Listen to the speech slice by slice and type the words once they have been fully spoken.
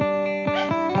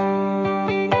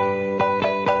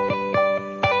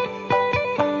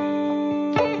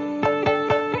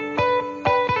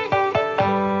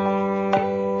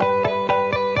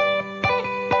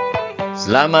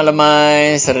Selamat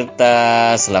lemai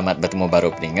serta selamat bertemu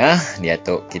baru pendengar. Dia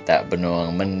tu kita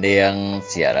benuang mendiang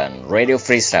siaran Radio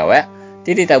Free Sarawak.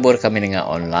 Di tabur kami dengar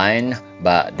online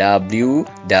ba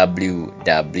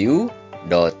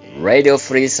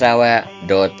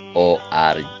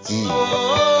www.radiofreesarawak.org.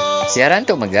 Siaran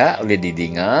tu mega boleh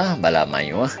didengar bala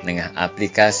mayuh dengan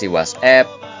aplikasi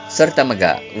WhatsApp serta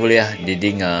mega boleh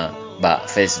didengar ba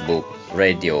Facebook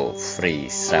Radio Free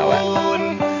Sarawak.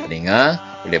 Dengar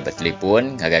boleh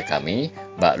bertelefon ngagai kami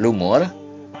ba lumur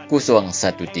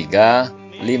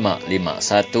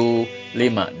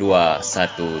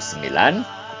 013-551-5219.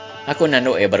 Aku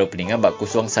nanduk baru pendengar ba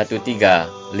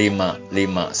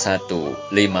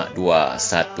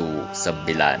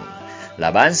 013-551-5219.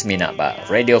 Laban semina ba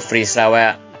Radio Free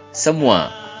Sarawak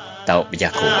semua tahu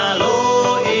berjaku.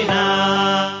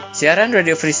 Siaran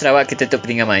Radio Free Sarawak kita tu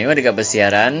pendengar mayu dekat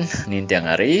bersiaran nintiang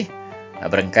hari.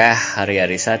 Berengkah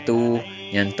hari-hari 1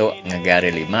 nyentuk ngagai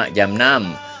hari 5 jam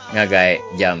 6 ngagai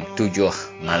jam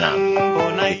 7 malam.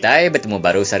 Kita bertemu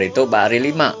baru hari itu hari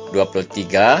 5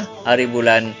 23 hari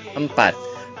bulan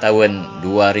 4 tahun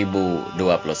 2021.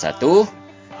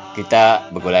 Kita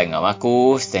bergulai dengan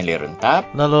aku Stanley Rentap.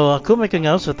 Lalu aku mereka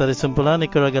ngau serta disempulan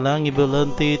ikuragalang Ibu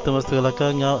Lenti Thomas Tugalaka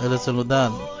ngau Elison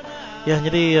Ludan. Ya,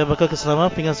 jadi bakal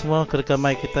keselama pinggan semua kereka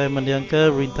mic kita mendiang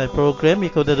ke rintai program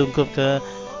ikut dah dungkup ke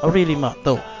hari 5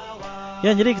 tu.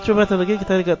 Ya, jadi cuba lagi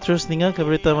kita dekat terus dengar ke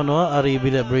berita menua hari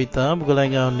bilik berita bergulai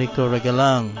ngau Niko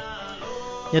Regalang.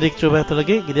 Jadi cuba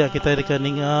lagi kita dekat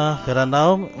dengar ke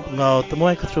Ranau ngau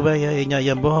temuai ke cuba ya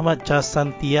yang Muhammad Chas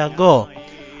Santiago.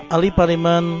 Ahli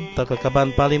Parlimen atau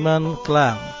Kaban Parlimen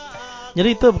Kelang. Jadi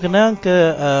itu berkenaan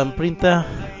ke perintah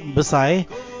besar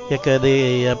ya ke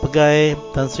di Pegai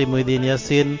Tan Sri Muhyiddin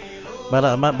Yassin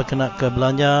barat amat berkenaan ke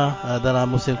belanja dalam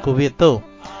musim Covid tu.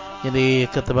 Jadi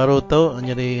terbaru tu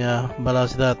jadi bala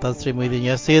sida Tan Sri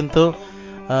Muhyiddin Yassin tu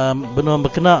benar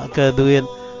berkenaan ke duit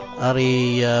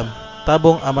hari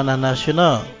tabung amanah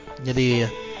nasional. Jadi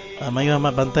mayu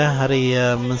amat bantah hari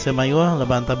musim mayu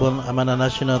leban tabung amanah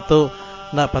nasional tu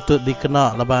nak patut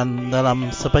dikena leban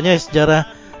dalam sepanjang sejarah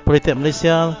politik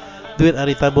Malaysia duit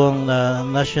hari tabung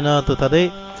nasional tu tadi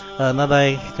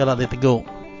nadai kalau ditegur.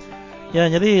 Ya,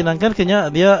 jadi nangkan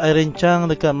kenya dia rencang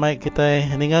dekat mic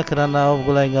kita ninga kerana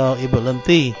gulai ngau Ibu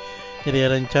Lenti. Jadi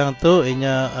rencang tu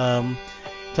inya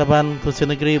Kaban Kursi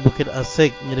Negeri Bukit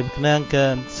Asik jadi berkenaan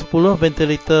ke 10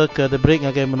 ventilator ke debrik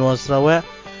ngagai menua Sarawak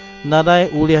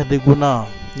nadai uliah diguna.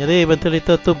 Jadi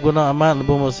ventilator tu guna amat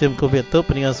lebih musim Covid tu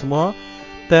peningan semua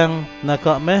tang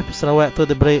nakak meh Sarawak tu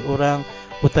diberi orang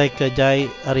utai ke jai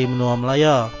hari menua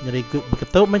Melaya. Jadi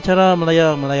begitu mencara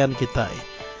Melaya melayan kita.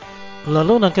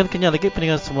 Lalu nangkan kenya lagi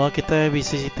peningan semua kita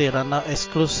BCCT rana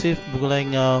eksklusif bergulai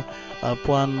ngau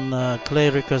Puan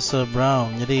Claire Recurser Brown.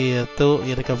 Jadi tu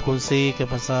ia dekat berkongsi ke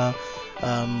pasal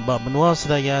bab menua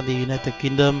sedaya di United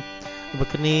Kingdom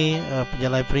berkini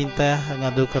penjalai perintah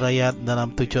ngadu ke rakyat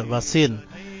dalam tujuan vaksin.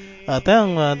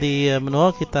 Tang di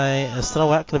menua kita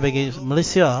Sarawak bagi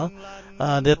Malaysia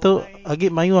dia tu agak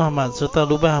mayu amat serta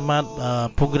lubah amat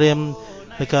program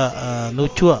dekat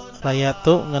nucuak rakyat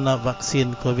tu ngena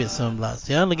vaksin COVID-19.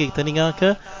 Ya, lagi kita dengar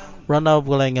ke Ranau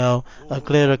Bulai Ngau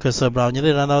Claire Recurser Brown.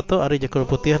 Jadi Ranau tu hari Jakul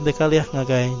Putih dekaliah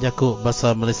ngagai Jakul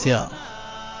bahasa Malaysia.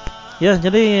 Ya,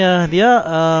 jadi dia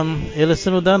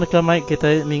Elison Udan dekat mic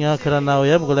kita dengar ke Ranau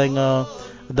ya Bulai Ngau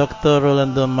Dr.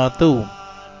 Rolando Matu.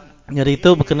 Jadi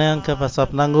itu berkenaan ke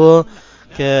pasal penanggul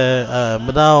ke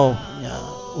bedau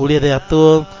uliah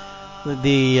diatur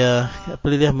di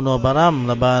peliliah menua Baram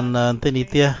leban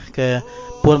tenitiah ke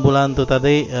puan bulan tu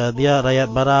tadi dia rakyat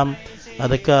Baram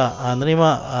adakah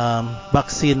nerima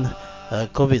vaksin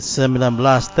COVID-19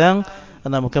 tang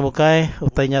nama mukai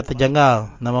utainya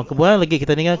terjanggal. Nama kebuan lagi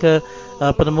kita dengar ke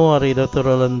penemu hari Dr.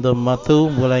 Rolando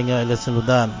Matu mulai dengan Elison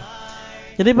Ludan.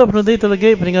 Jadi bab penonton itu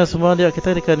lagi pendengar semua dia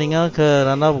kita dengar ke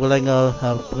ranau bergulai dengan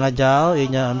pengajar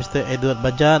ianya Mr. Edward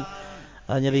Bajat.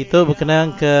 Jadi itu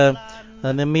berkenaan ke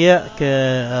nemia ke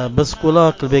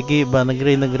bersekolah ke bagi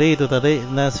negeri-negeri itu tadi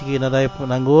na segi nadai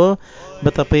penanggul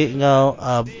tetapi ngau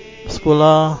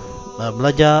sekolah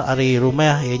belajar hari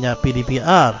rumah ianya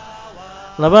PDPR.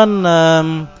 Laban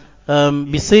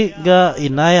bisik ga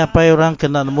inai apa orang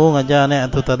kena nemu ngajar ni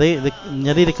tu tadi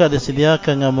jadi dekat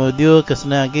disediakan dengan modul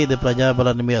kesenang lagi di pelajar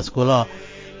bala nemia sekolah.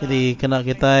 Jadi kena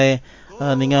kita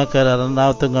ninga ke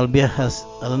ranau tengah lebih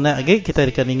renak lagi kita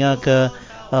dekat ninga ke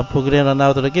program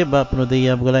ranau tu lagi bab penudi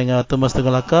yang bergulai dengan Thomas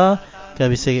Tugalaka ke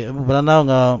bisik ranau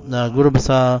dengan guru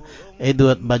besar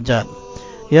Edward Bajat.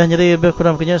 Ya, jadi lebih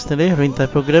kurang punya sendiri rintai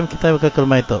program kita bakal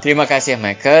kelma itu. Terima kasih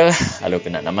Michael. Lalu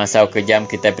kena nama sau kejam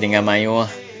kita peringat mayu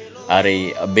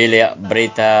hari bilik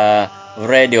berita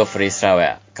Radio Free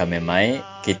Sarawak. kami mai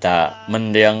kita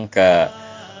mendiang ke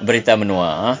berita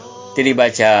menua, tili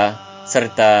baca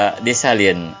serta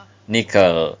disalin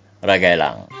Nicole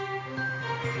Ragailang.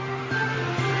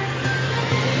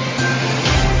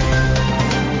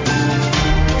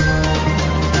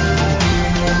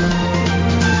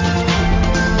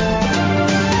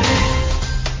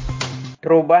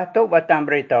 Terubah tu batang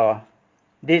berita.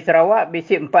 Di Sarawak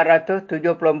bisik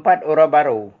 474 orang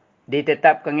baru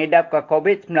ditetap kengidap ke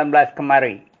COVID-19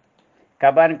 kemari.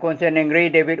 Kaban Konsen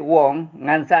Negeri David Wong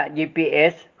ngansak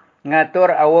GPS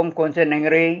ngatur awam Konsen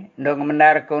Negeri dong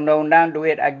menar ke undang-undang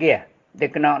duit agih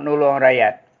dikena nulung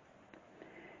rakyat.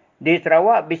 Di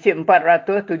Sarawak bisik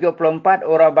 474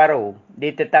 orang baru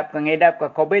ditetap kengidap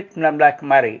ke COVID-19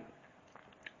 kemari.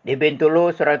 Di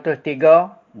Bintulu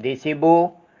 103, di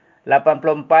Sibu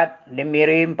 84, di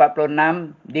Miri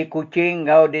 46, di Kuching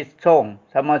ngau di Song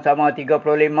sama-sama 35,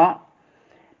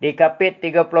 di Kapit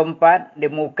 34, di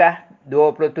Mukah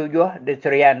 27, di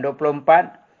Serian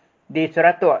 24, di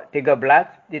Seratuk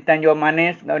 13, di Tanjung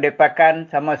Manis ngau di Pakan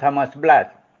sama-sama 11.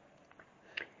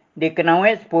 Di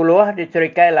Kenawit 10, di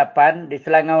Serikai 8, di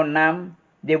Selangau 6,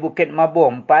 di Bukit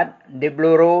Mabung 4, di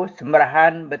Bluru,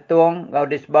 Semberahan, Betung ngau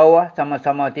di Sebawah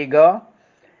sama-sama 3,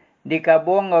 di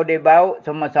Kabung ngau di Bau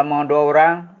sama-sama 2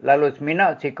 orang, lalu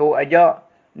Seminak Siku Ajak,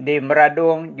 di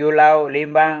Meradung, Julau,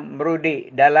 Limbang,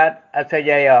 Merudi, Dalat,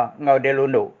 Asajaya ngau di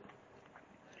Lundu.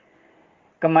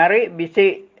 Kemari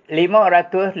bisik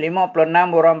 556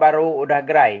 orang baru udah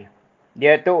gerai.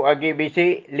 Dia tu agi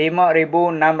bisik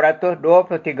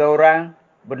 5,623 orang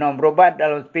benar berubat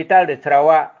dalam hospital di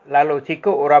Sarawak, lalu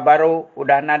siku orang baru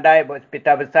udah nadai buat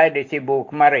hospital besar di Sibu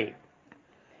kemari.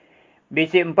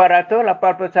 Bisik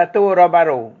 481 orang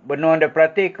baru benar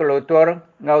diperhati ke lutur,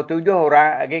 ngau 7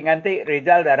 orang agi ganti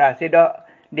result darah sidak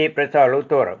di periksa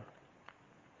lutur.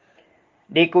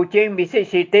 Di Kuching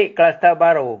bisik sitik kluster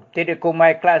baru, tidak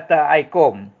kumai kluster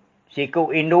ICOM.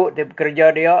 Siku induk di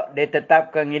pekerja dia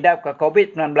ditetap kengidap ke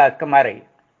COVID-19 kemari.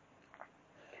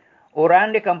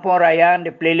 Orang di Kampung Raya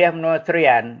dipilih menua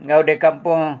Serian, ngau di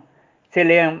Kampung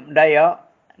Siling Dayak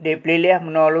dipilih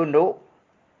menua Lundu.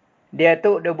 Dia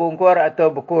tu dibungkur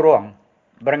atau berkurung.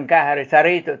 Berengkah hari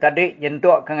sari tu tadi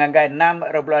jentuk kengangai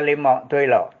 6,5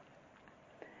 toilet.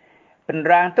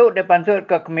 Penerang tu dipansut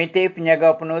ke Komiti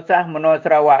Penjaga Penusah menua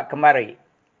Sarawak kemari.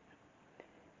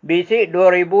 Bisik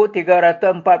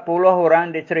 2,340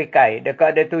 orang diserikai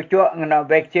dekat ditucuk ngena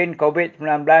vaksin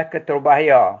COVID-19 ke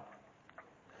terbahaya.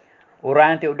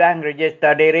 Orang tu dah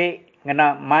ngeregister diri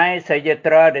ngena My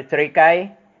Sejahtera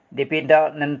diserikai,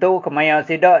 dipindah nentu ke maya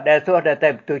sidak dasuh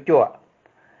data bertucuk.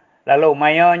 Lalu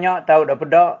mayanya tahu dah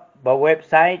pedak bahawa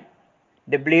website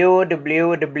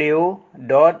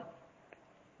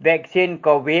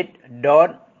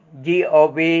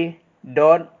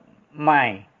www.vaccinecovid.gov.my.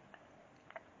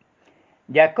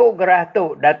 Jakuk gerah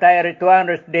tu data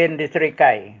rituan residen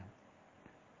diserikai.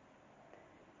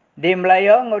 Di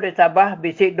Melaya ngudi Sabah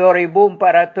bisik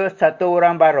 2,401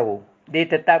 orang baru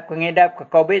ditetap kengidap ke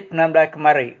COVID-19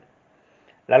 kemari.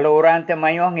 Lalu orang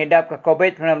temayuh ngidap ke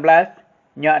COVID-19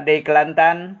 nyak di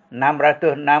Kelantan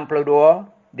 662,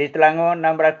 di Selangor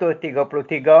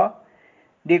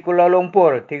 633, di Kuala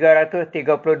Lumpur 332,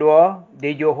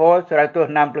 di Johor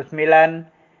 169,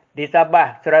 di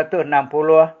Sabah 160,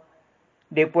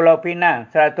 di Pulau Pinang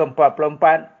 144,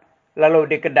 lalu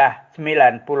di Kedah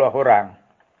 90 orang.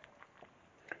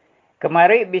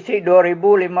 Kemari bisik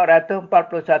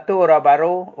 2,541 orang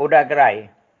baru udah gerai.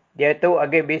 Dia tu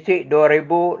agi bisik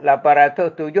 2,875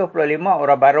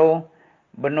 orang baru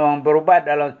benuang berubat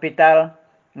dalam hospital,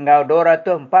 ngau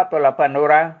 248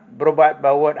 orang berubat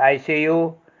bawat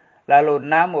ICU, lalu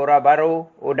 6 orang baru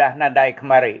udah nadai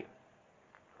kemari.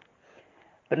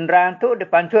 Penerang tu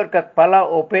dipansut ke Kepala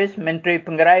Ofis Menteri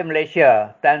Penggerai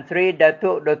Malaysia, Tan Sri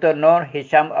Datuk Dr. Nur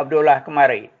Hisham Abdullah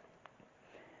kemari.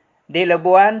 Di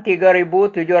Labuan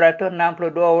 3,762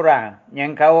 orang,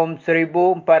 yang kaum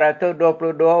 1,422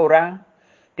 orang,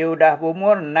 di udah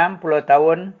berumur 60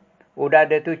 tahun, udah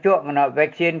ditucuk kena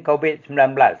vaksin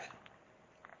COVID-19.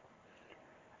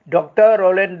 Dr.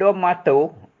 Rolando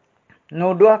Matu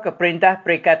nuduh ke Perintah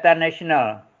Perikatan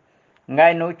Nasional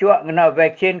ngai nucuk kena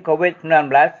vaksin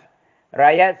COVID-19,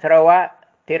 rakyat Sarawak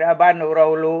tiraban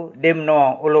ura-ulu di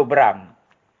menua Ulu Beram.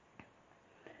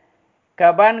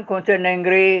 Kaban Konsen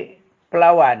Negeri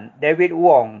Pelawan David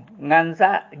Wong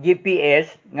ngansak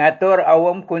GPS ngatur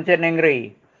awam Konsen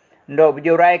Negeri ndok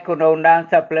berjurai ke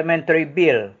undang-undang Supplementary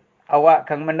Bill.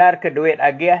 Awak kang menar ke duit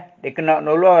agih dikena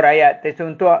nulung rakyat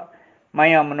tersuntuk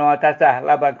maya menua tasah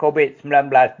laban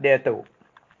COVID-19 dia tu.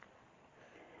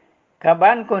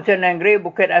 Kaban Konsen Negeri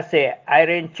Bukit Asih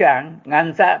Irene Chang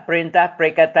ngansak Perintah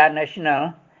Perikatan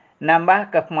Nasional nambah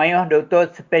ke pemayuh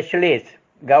doktor spesialis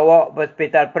gawak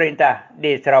Hospital Perintah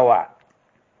di Sarawak.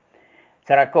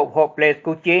 Serakup Hopeless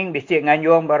Kuching bisik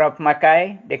nganjung bara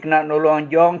pemakai dikena nolong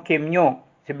Jong Kim Nyuk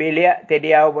sebiliak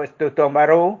tediau bertutuang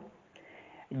baru.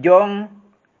 Jong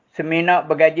seminak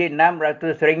bergaji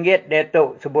RM600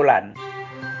 datuk sebulan.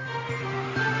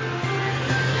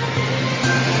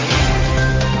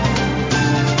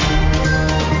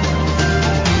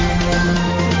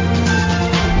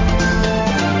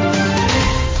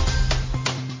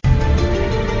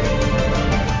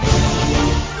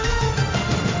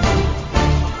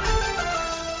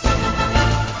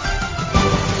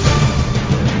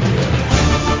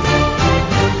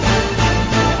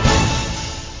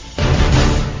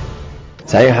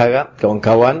 Saya harap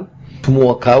kawan-kawan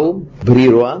semua kaum beri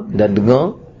ruang dan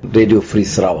dengar Radio Free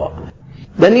Sarawak.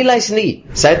 Dan nilai sendiri.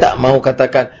 Saya tak mahu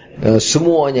katakan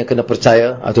semuanya kena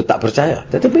percaya atau tak percaya.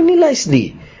 Tetapi nilai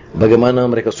sendiri. Bagaimana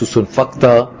mereka susun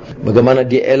fakta, bagaimana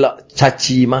dia elak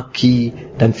caci, maki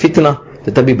dan fitnah.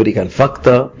 Tetapi berikan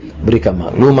fakta, berikan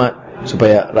maklumat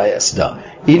supaya rakyat sedar.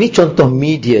 Ini contoh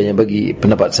media yang bagi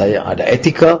pendapat saya ada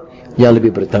etika yang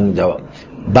lebih bertanggungjawab.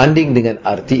 Banding dengan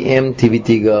RTM,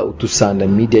 TV3, utusan dan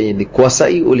media yang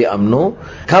dikuasai oleh UMNO,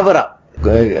 cover up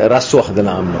rasuah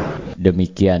dalam UMNO.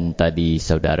 Demikian tadi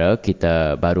saudara,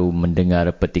 kita baru mendengar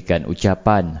petikan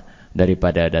ucapan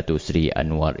daripada Datuk Seri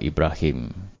Anwar Ibrahim.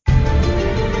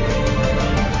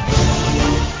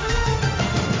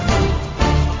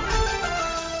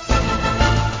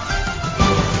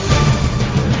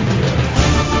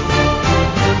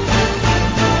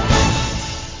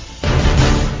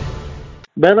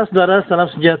 Baiklah saudara, salam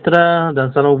sejahtera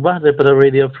dan salam ubah daripada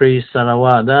Radio Free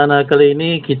Sarawak. Dan kali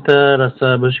ini kita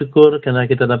rasa bersyukur kerana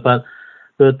kita dapat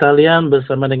bertalian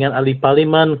bersama dengan Ahli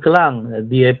Parlimen Kelang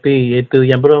DAP, iaitu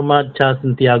Yang Berhormat Charles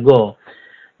Santiago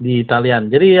di talian.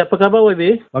 Jadi apa khabar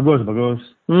YB? Bagus.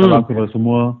 Salam kepada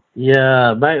semua.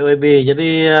 Ya, baik YB. Jadi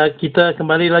kita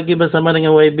kembali lagi bersama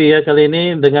dengan YB kali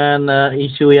ini dengan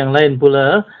isu yang lain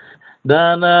pula.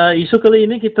 Dan isu kali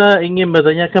ini kita ingin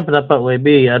bertanyakan pendapat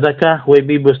YB. Adakah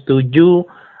YB bersetuju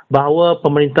bahawa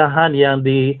pemerintahan yang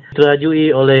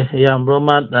diterajui oleh Yang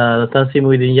Berhormat Tan Sri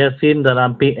Muhyiddin Yassin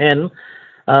dalam PN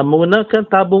menggunakan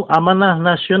tabung amanah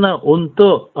nasional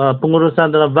untuk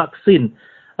pengurusan dalam vaksin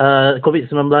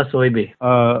COVID-19 YB?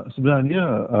 Sebenarnya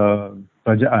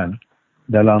kerajaan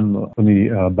dalam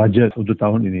bajet untuk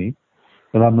tahun ini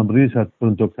telah memberi satu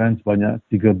peruntukan sebanyak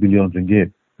RM3 bilion.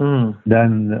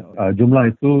 Dan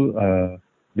jumlah itu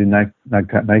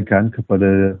dinaikkan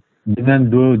kepada dengan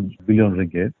RM2 bilion.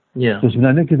 Yeah. So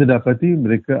sebenarnya kita dapati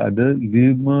mereka ada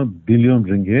RM5 bilion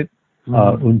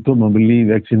untuk membeli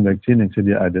vaksin-vaksin yang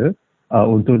sedia ada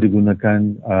untuk digunakan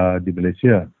di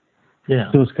Malaysia. Yeah.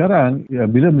 So sekarang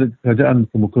bila kerajaan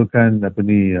kemukakan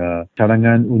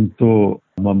cadangan untuk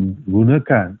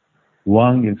menggunakan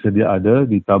wang yang sedia ada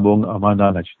di tabung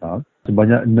amanah nasional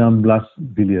sebanyak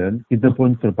 16 bilion, kita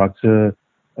pun terpaksa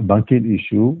bangkit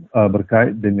isu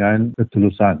berkait dengan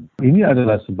ketulusan. Ini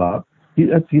adalah sebab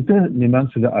kita memang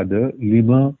sudah ada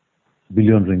RM5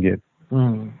 bilion.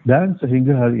 Dan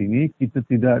sehingga hari ini kita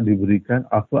tidak diberikan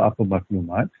apa-apa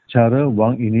maklumat cara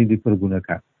wang ini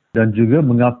dipergunakan. Dan juga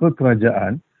mengapa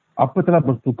kerajaan telah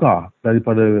bertukar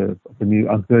daripada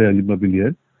angka yang 5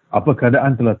 bilion, apa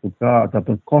keadaan telah tukar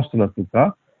ataupun kos telah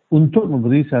tukar untuk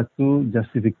memberi satu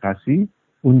justifikasi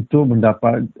untuk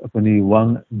mendapat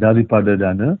wang daripada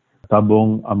dana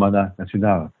tabung amanah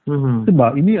nasional.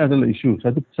 Sebab ini adalah isu.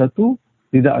 Satu,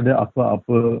 tidak ada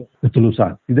apa-apa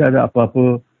ketulusan. Tidak ada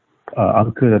apa-apa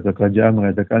angka daripada kerajaan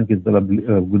mengatakan kita telah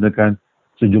gunakan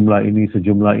sejumlah ini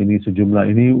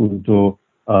untuk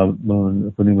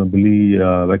membeli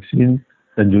vaksin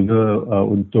dan juga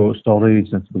untuk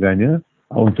storage dan sebagainya.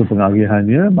 Untuk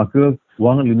pengagihannya, maka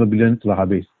wang 5 bilion telah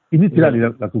habis. Ini tidak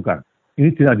dilakukan.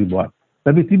 Ini tidak dibuat.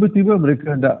 Tapi tiba-tiba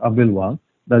mereka hendak ambil wang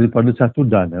daripada satu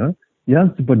dana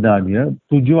yang sebenarnya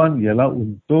tujuan ialah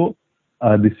untuk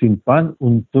disimpan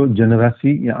untuk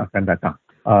generasi yang akan datang.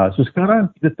 So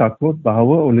sekarang kita takut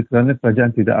bahawa oleh kerana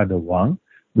kerajaan tidak ada wang,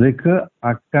 mereka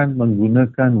akan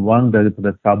menggunakan wang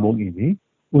daripada tabung ini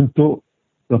untuk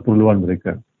keperluan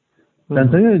mereka. Dan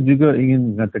saya juga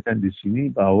ingin mengatakan di sini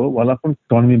bahawa walaupun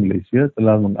ekonomi Malaysia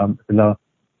telah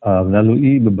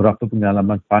melalui beberapa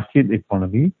pengalaman pahit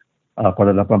ekonomi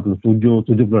pada 87,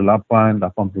 78, 82,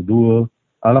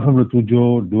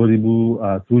 87,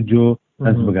 2007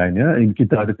 dan sebagainya.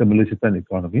 Kita ada kemelesatan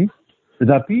ekonomi.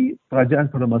 Tetapi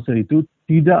kerajaan pada masa itu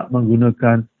tidak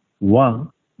menggunakan wang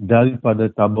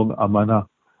daripada tabung amanah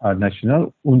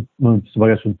nasional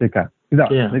sebagai suntikan.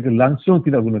 Tidak, mereka langsung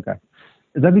tidak gunakan.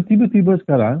 Tetapi tiba-tiba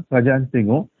sekarang kerajaan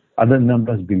tengok ada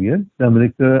 16 bilion dan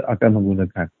mereka akan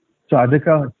menggunakan. So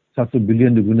adakah 1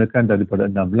 bilion digunakan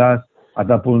daripada 16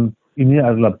 ataupun ini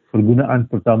adalah pergunaan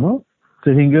pertama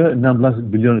sehingga 16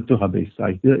 bilion itu habis?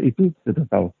 Itu kita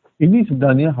tahu. Ini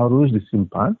sebenarnya harus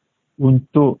disimpan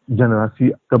untuk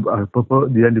generasi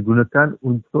yang digunakan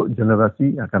untuk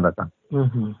generasi yang akan datang.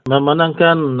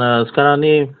 Memandangkan sekarang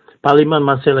ni Parlimen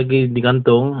masih lagi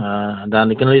digantung dan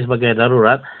dikenali sebagai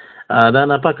darurat, dan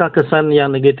apakah kesan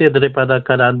yang negatif daripada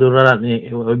keadaan darurat ni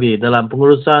dalam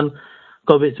pengurusan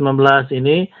COVID-19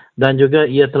 ini, dan juga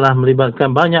ia telah melibatkan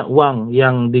banyak wang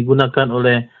yang digunakan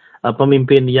oleh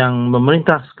pemimpin yang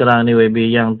memerintah sekarang ni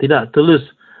yang tidak tulus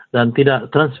dan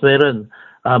tidak transparent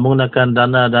menggunakan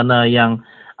dana-dana yang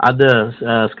ada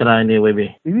sekarang ini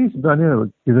Ini sebenarnya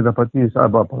kita dapati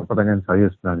sahabat pandangan saya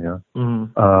sebenarnya.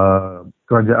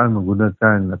 Kerajaan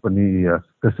menggunakan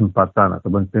kesempatan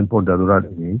ataupun tempoh darurat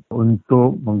ini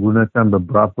untuk menggunakan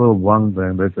beberapa wang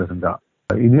yang mereka hendak.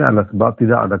 Ini adalah sebab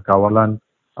tidak ada kawalan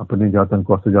jawatan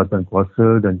kuasa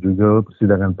dan juga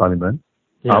persidangan parlimen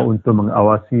untuk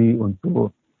mengawasi,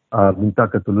 untuk minta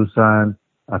ketulusan,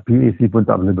 PAC pun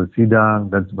tak boleh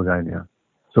bersidang dan sebagainya.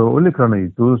 So oleh kerana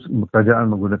itu kerajaan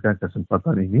menggunakan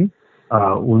kesempatan ini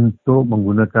untuk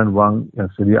menggunakan wang yang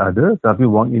sedia ada, tapi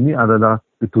wang ini adalah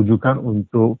ditujukan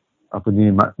untuk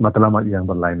matlamat yang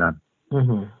berlainan.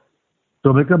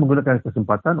 So mereka menggunakan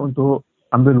kesempatan untuk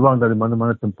ambil wang dari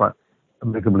mana-mana tempat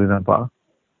mereka boleh nampak.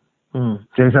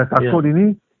 Yang saya takut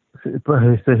ini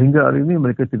sehingga hari ini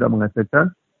mereka tidak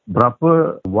mengatakan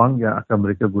berapa wang yang akan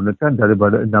mereka gunakan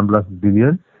daripada 16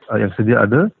 bilion yang sedia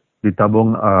ada di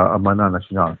tabung amanah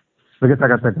nasional. Mereka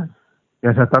tak katakan.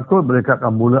 Yang saya takut mereka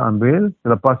akan mula ambil,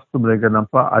 selepas itu mereka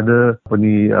nampak ada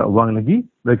wang lagi,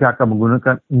 mereka akan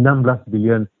menggunakan 16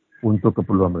 bilion untuk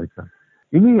keperluan mereka.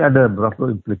 Ini ada beberapa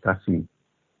implikasi.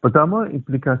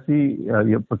 Implikasi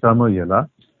yang pertama ialah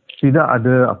tidak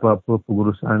ada apa-apa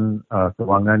pengurusan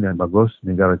kewangan yang bagus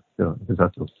negara kita. Itu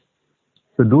satu.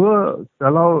 Kedua,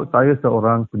 kalau saya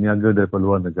seorang peniaga daripada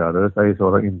luar negara, saya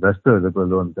seorang investor daripada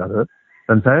luar negara,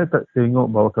 dan saya tak tengok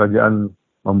bahawa kerajaan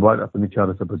membuat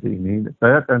cara seperti ini,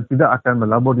 saya tidak akan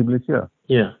melabur di Malaysia.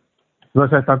 Sebab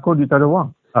saya takut dia tak ada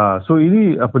wang. So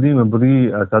ini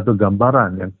memberi satu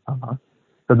gambaran yang salah,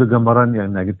 satu gambaran yang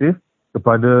negatif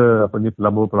kepada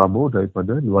pelabur-pelabur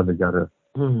daripada luar negara.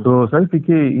 So saya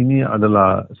fikir ini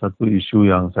adalah satu isu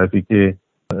yang saya fikir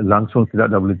langsung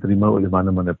tidak boleh terima oleh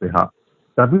mana-mana pihak.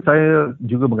 Tapi saya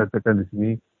juga mengatakan di sini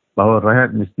bahawa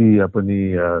rakyat mesti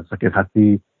sakit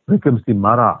hati, mereka mesti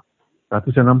marah. Tapi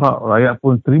saya nampak rakyat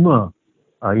pun terima.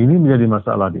 Ini menjadi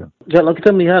masalah dia. Kalau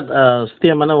kita melihat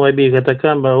seperti yang mana YB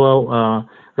katakan bahawa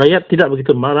rakyat tidak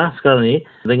begitu marah sekarang ini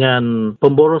dengan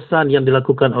pemborosan yang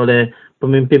dilakukan oleh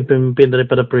pemimpin-pemimpin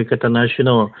daripada Perikatan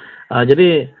Nasional.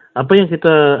 Jadi apa yang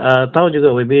kita tahu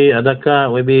juga YB,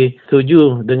 adakah YB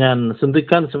setuju dengan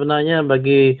suntikan sebenarnya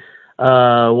bagi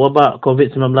wabak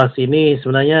COVID-19 ini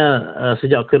sebenarnya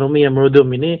sejak ekonomi yang merudum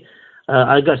ini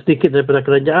agak sedikit daripada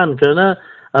kerajaan kerana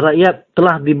rakyat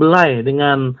telah dibelai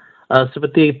dengan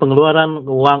seperti pengeluaran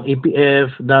wang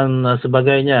EPF dan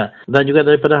sebagainya, dan juga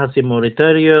daripada hasil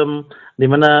moratorium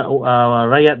di mana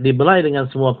rakyat dibelai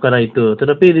dengan semua perkara itu.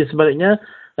 Tetapi di sebaliknya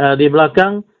di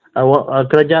belakang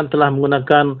kerajaan telah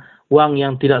menggunakan wang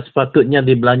yang tidak sepatutnya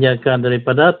dibelanjakan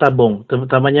daripada tabung,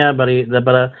 terutamanya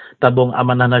daripada tabung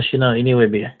amanah nasional ini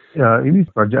WB. Ya, ini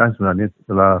kerajaan sebenarnya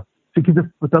telah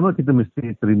pertama kita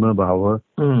mesti terima bahawa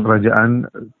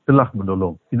kerajaan telah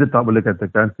menolong. Kita tak boleh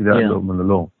katakan tidak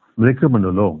menolong. Mereka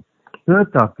menolong.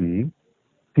 Tetapi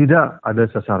tidak ada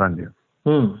sasaran dia.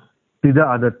 Tidak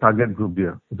ada target group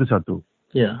dia. Itu satu.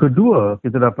 Kedua,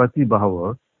 kita dapati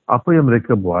bahawa apa yang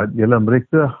mereka buat ialah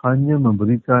mereka hanya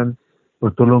memberikan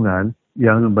pertolongan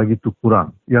yang begitu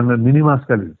kurang, yang minimal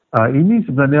sekali. Ini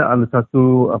sebenarnya adalah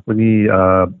satu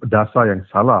dasar yang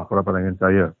salah pada pandangan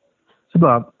saya.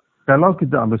 Sebab kalau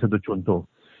kita ambil satu contoh,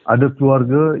 ada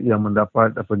keluarga yang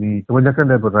mendapat kebanyakan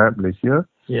daripada rakyat Malaysia,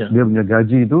 dia punya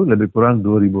gaji itu lebih kurang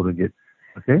RM2,000.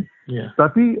 Okay?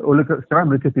 Tapi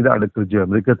sekarang mereka tidak ada kerja.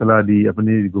 Mereka telah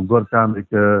digugurkan,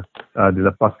 mereka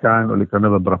dilepaskan oleh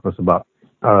kerana beberapa sebab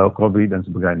COVID dan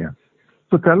sebagainya.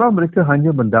 So kalau mereka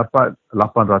hanya mendapat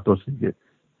RM800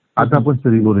 ataupun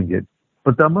RM1,000,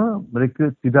 pertama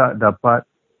mereka tidak dapat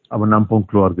menampung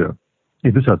keluarga.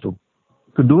 Itu satu.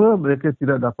 Kedua, mereka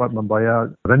tidak dapat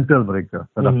membayar rental mereka,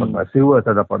 tak dapat bayar sewa,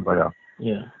 tak dapat bayar.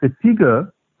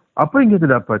 Ketiga, apa yang kita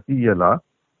dapati ialah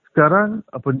sekarang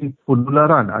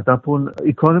penularan ataupun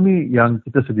ekonomi yang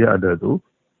kita sedia ada tu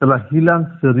telah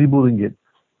hilang RM1,000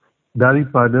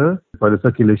 daripada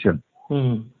circulation.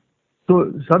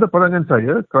 So, pada pandangan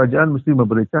saya, kerajaan mesti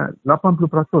memberikan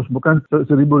 80%, bukan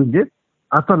RM1,000,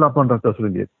 atau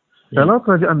RM800. Kalau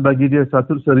kerajaan bagi dia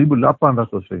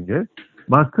RM1,800,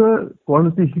 maka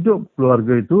kualiti hidup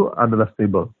keluarga itu adalah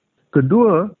stable.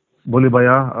 Kedua, boleh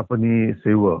bayar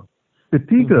sewa.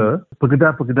 Ketiga,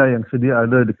 pekedai-pekedai yang sedia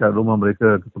ada dekat rumah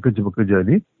mereka, pekerja-pekerja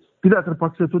ni tidak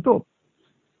terpaksa tutup.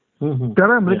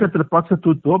 Sekarang mereka terpaksa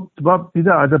tutup sebab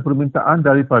tidak ada permintaan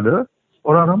daripada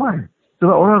orang ramai.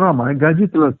 Sebab orang ramai gaji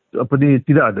telah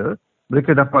tidak ada,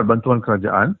 mereka dapat bantuan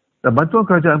kerajaan dan bantuan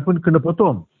kerajaan pun kena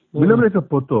potong. Bila mereka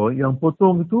potong, yang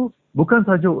potong itu bukan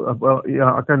saja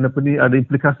yang akan ada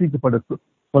implikasi kepada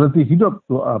kualiti hidup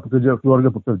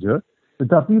keluarga pekerja,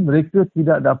 tetapi mereka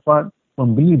tidak dapat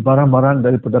membeli barang-barang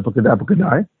daripada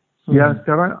pekedai-pekedai yang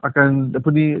sekarang akan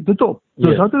tutup.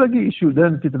 So, satu lagi isu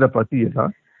dan kita dapati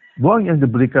ialah wang yang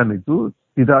diberikan itu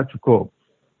tidak cukup.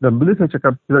 Dan bila saya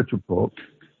cakap tidak cukup,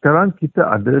 sekarang kita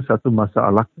ada satu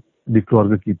masalah di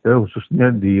keluarga kita,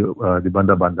 khususnya di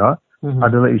bandar-bandar,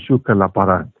 adalah isu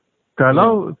kelaparan.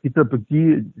 Kalau kita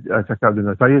pergi cakap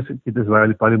dengan kita sebagai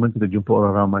ahli parlimen, kita jumpa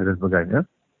orang ramai dan sebagainya,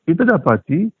 kita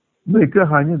dapati mereka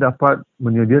hanya dapat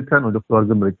menyediakan untuk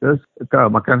keluarga mereka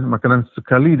makanan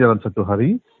sekali dalam satu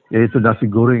hari, iaitu nasi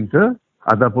goreng ke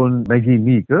ataupun Maggi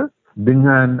mee ke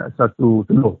dengan satu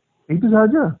telur. Itu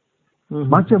sahaja.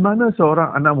 Macam mana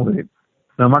seorang anak murid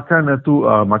nak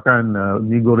makan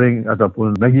mie goreng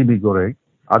ataupun Maggi mee goreng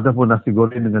ataupun nasi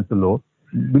goreng dengan telur,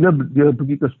 bila dia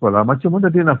pergi ke sekolah, macam mana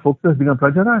dia nak fokus dengan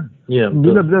pelajaran?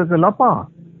 Bila dia akan lapar.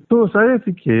 So saya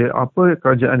fikir apa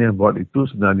kerajaan yang buat itu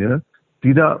sebenarnya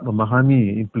tidak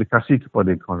memahami implikasi kepada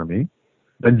ekonomi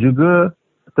dan juga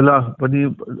telah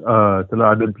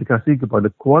ada implikasi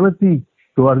kepada kualiti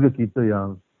keluarga kita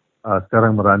yang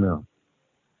sekarang merana,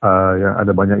 yang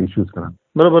ada banyak isu sekarang.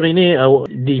 Baru-baru ini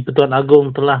di Pertuan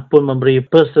Agong telah pun memberi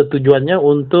persetujuannya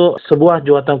untuk sebuah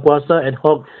jawatan kuasa ad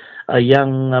hoc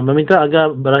yang meminta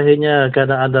agar berakhirnya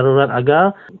keadaan darurat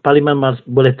agar Parlimen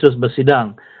boleh terus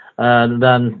bersidang.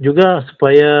 Dan juga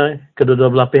supaya kedua-dua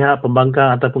belah pihak,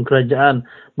 pembangkang ataupun kerajaan,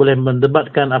 boleh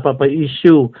mendebatkan apa-apa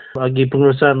isu bagi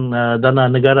pengurusan dana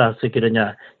negara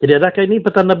sekiranya. Jadi adakah ini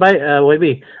petanda baik,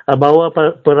 YB, bahawa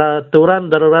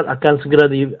peraturan darurat akan segera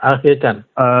diakhirkan?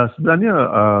 Sebenarnya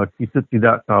kita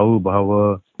tidak tahu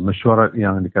bahawa mesyuarat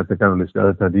yang dikatakan oleh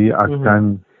saudara tadi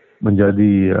akan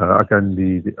akan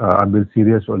diambil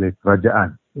serius oleh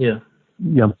kerajaan.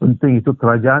 Yang penting itu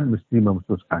kerajaan mesti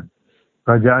memutuskan.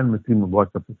 Kerajaan mesti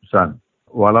membuat keputusan.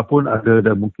 Walaupun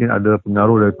mungkin ada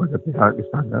pengaruh daripada pihak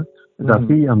istana,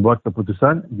 tetapi yang buat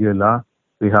keputusan ialah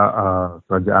pihak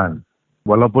kerajaan.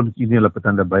 Walaupun ini adalah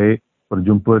petanda baik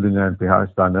berjumpa dengan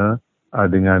pihak istana,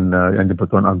 dengan yang di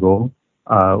Pertuan Agong,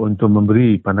 untuk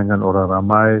memberi pandangan orang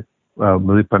ramai,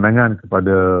 memberi pandangan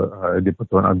kepada di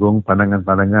Pertuan Agong,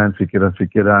 pandangan-pandangan,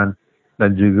 fikiran-fikiran dan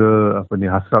juga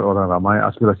hasrat orang ramai,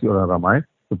 aspirasi orang ramai,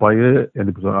 supaya yang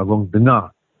di Pertuan Agong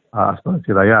dengar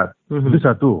aspirasi rakyat. Itu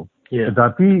satu.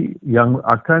 Tetapi yang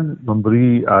akan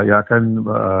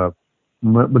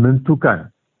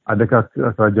menentukan adakah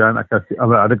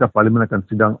Parlimen akan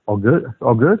sidang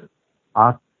Ogos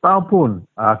ataupun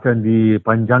akan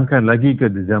dipanjangkan lagi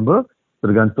ke Disember,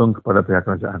 tergantung kepada pihak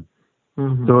kerajaan.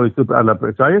 So itu adalah,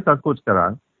 saya takut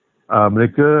sekarang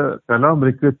kalau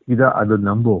mereka tidak ada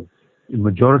number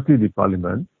majority di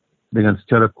Parlimen dengan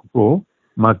secara kukuh,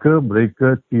 maka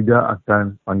mereka tidak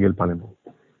akan panggil Parlimen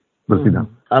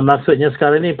bersidang. Maksudnya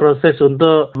sekarang ini proses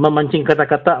untuk memancing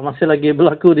kata-kata masih lagi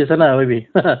berlaku di sana, Baby.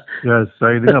 Ya,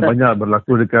 saya dengar banyak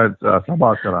berlaku dekat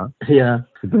Sabah sekarang. Ya.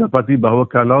 Kita dapati bahawa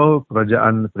kalau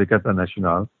Kerajaan Perikatan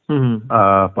Nasional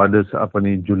pada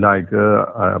Julai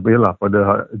pada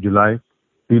Julai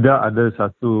tidak ada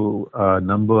satu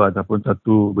number ataupun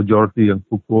satu majority yang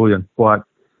kukuh, yang kuat,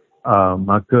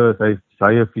 maka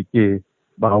saya fikir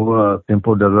bahawa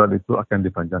tempoh darurat itu akan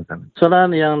dipanjangkan. Soalan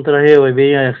yang terakhir,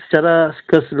 YB, secara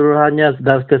keseluruhannya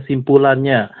dan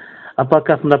kesimpulannya,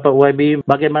 apakah pendapat YB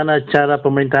bagaimana cara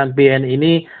pemerintahan PN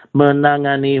ini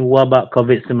menangani wabak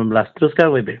COVID-19?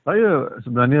 Teruskan, YB. Saya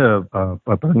sebenarnya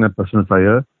pandangan personal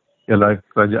saya ialah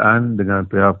kerajaan dengan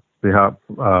pihak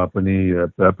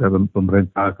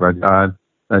pemerintah, kerajaan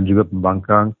dan juga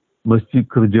pembangkang mesti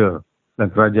kerja,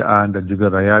 dan kerajaan dan juga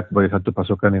rakyat sebagai satu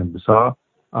pasukan yang besar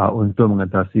untuk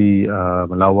mengatasi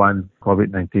melawan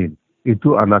COVID-19.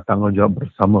 Itu adalah tanggungjawab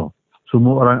bersama.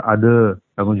 Semua orang ada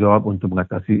tanggungjawab untuk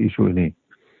mengatasi isu ini.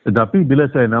 Tetapi bila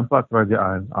saya nampak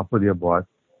kerajaan, apa dia buat,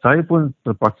 saya pun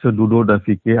terpaksa duduk dan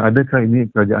fikir, adakah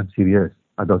ini kerajaan serius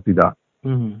atau tidak.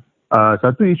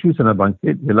 Satu isu sana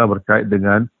bangkit ialah berkait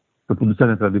dengan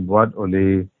keputusan yang telah dibuat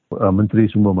oleh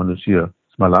Menteri Sumber Manusia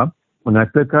semalam,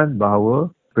 mengatakan bahawa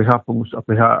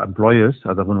pihak employers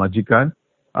ataupun majikan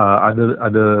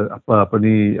ada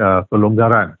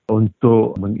pelonggaran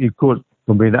untuk mengikut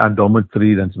pembinaan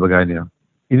dormitory dan sebagainya.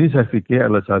 Ini saya fikir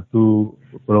adalah satu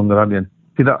pelonggaran yang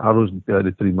tidak harus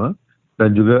diterima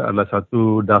dan juga adalah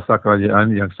satu dasar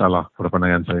kerajaan yang salah pada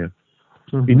pandangan saya.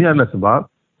 Ini adalah sebab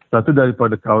satu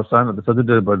daripada kawasan atau satu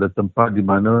daripada tempat di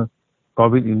mana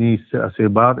COVID ini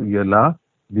sebar ialah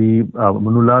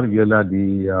menular ialah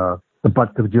di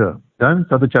tempat kerja. Dan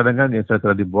satu cadangan yang saya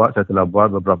telah buat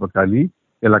beberapa kali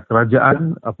ialah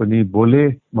kerajaan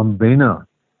boleh membina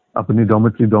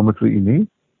dormitory ini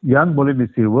yang boleh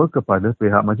disewa kepada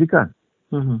pihak majikan.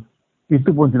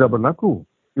 Itu pun tidak berlaku.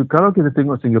 Kalau kita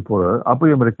tengok Singapura, apa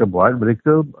yang mereka buat,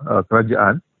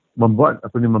 kerajaan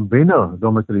membina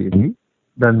dormitory ini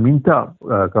dan minta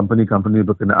company-company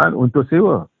berkenaan untuk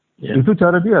sewa. Itu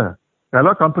cara dia.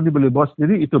 Kalau company boleh buat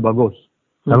sendiri, itu bagus.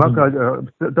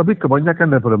 Tapi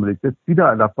kebanyakan daripada mereka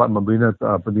tidak dapat membina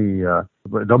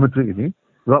dormitory ini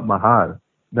sebab mahal.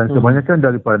 Dan kebanyakan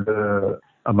daripada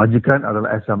majikan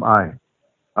adalah SMI.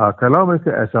 Kalau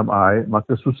mereka SMI,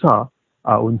 maka susah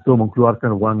untuk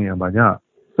mengeluarkan wang yang banyak.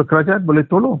 So, kerajaan boleh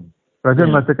tolong.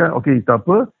 Kerajaan mengatakan, okey, tak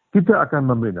apa, kita akan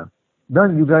membina.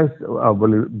 Dan you guys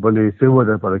boleh sewa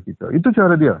daripada kita. Itu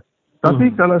cara dia.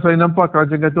 Tapi kalau saya nampak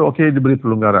kerajaan kata, okey, diberi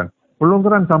pelonggaran.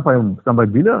 Pelonggaran sampai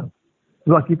bila?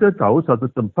 Sebab kita tahu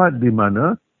satu tempat di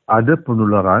mana ada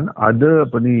penularan, ada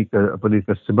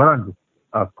kesebaran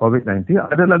COVID-19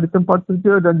 adalah di tempat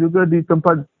kerja dan juga di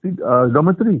tempat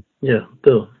dormitory. Ya,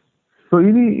 betul. So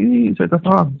ini saya tak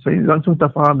faham. Saya langsung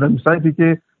tak faham dan saya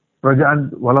fikir kerajaan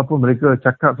walaupun mereka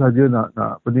cakap saja nak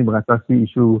mengatasi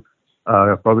isu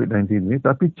COVID-19 ini,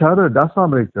 tapi cara dasar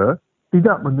mereka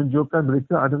tidak menunjukkan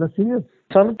mereka adalah serius.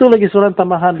 Satu lagi soalan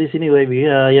tambahan di sini, YB,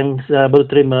 yang saya baru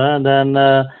terima dan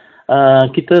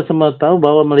kita semua tahu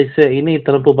bahawa Malaysia ini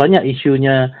terlalu banyak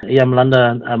isunya yang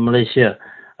melanda Malaysia.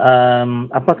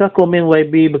 Apakah komen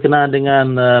YB berkenaan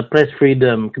dengan press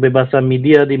freedom, kebebasan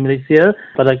media di Malaysia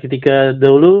pada ketika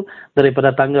dahulu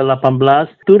daripada tanggal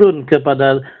 18 turun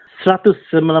kepada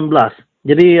 119.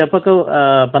 Jadi apakah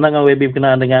pandangan YB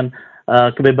berkenaan dengan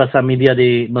kebebasan media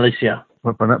di Malaysia?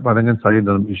 Pandangan saya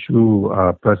dalam isu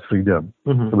press freedom,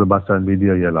 kebebasan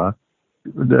media ialah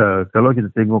kalau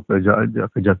kita tengok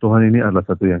kejatuhan ini adalah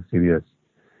satu yang serius.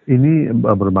 Ini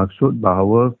bermaksud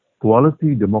bahawa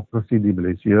kualiti demokrasi di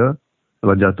Malaysia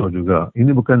telah jatuh juga.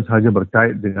 Ini bukan sahaja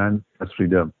berkait dengan press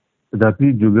freedom,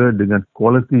 tetapi juga dengan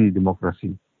kualiti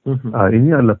demokrasi. Ini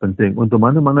adalah penting. Untuk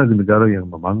mana-mana negara yang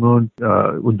membangun,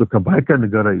 untuk kebaikan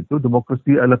negara itu,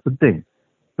 demokrasi adalah penting.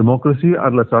 Demokrasi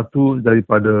adalah satu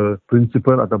daripada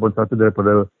prinsipal ataupun satu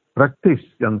daripada praktis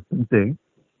yang penting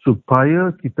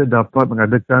supaya kita dapat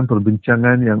mengadakan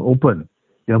perbincangan yang open,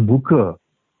 yang buka,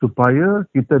 supaya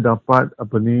kita dapat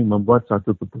membuat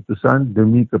satu keputusan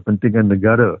demi kepentingan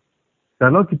negara.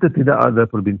 Kalau kita tidak ada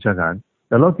perbincangan,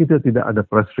 kalau kita tidak ada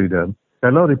press freedom,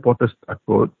 kalau reporters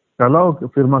takut, kalau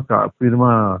firma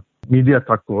media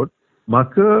takut,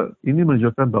 maka ini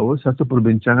menunjukkan bahawa satu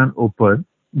perbincangan open,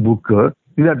 buka,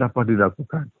 tidak dapat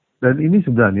dilakukan. Dan ini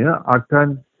sebenarnya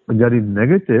akan menjadi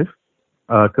negatif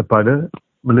kepada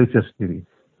Malaysia sendiri.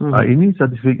 Ini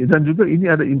sertifikat dan juga ini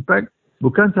ada impact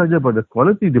bukan sahaja pada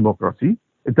kualiti demokrasi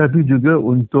tetapi juga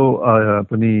untuk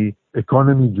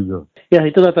ekonomi juga. Ya,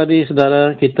 itulah tadi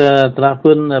saudara, kita telah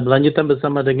pun berlanjutan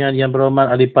bersama dengan Yang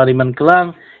Berhormat Ahli Parlimen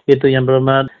Kelang, iaitu Yang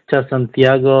Berhormat Charles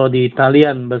Santiago di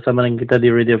talian bersama dengan kita di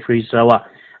Radio Free Sarawak.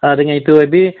 Dengan itu,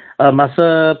 YB,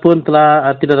 masa pun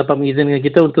telah tidak dapat mengizinkan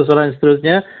kita untuk soalan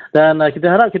seterusnya dan kita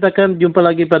harap kita akan jumpa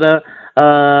lagi pada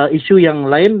isu yang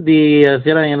lain di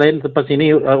siaran yang lain selepas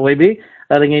ini, YB.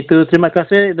 Dengan itu, terima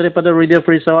kasih daripada Radio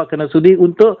Free Sarawak kerana sudi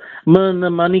untuk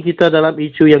menemani kita dalam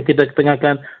isu yang kita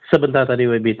ketengahkan sebentar tadi,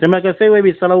 YB. Terima kasih,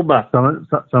 YB. Salam ubah.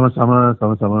 Sama-sama.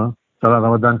 Salam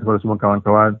Ramadan kepada semua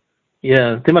kawan-kawan.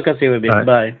 Ya, terima kasih, YB.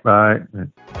 Bye. Bye.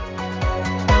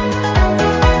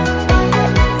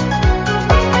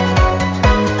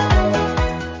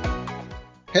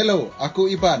 Hello,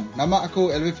 aku Iban. Nama aku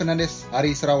Elvin Fernandez,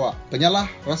 Hari Sarawak. Penyalah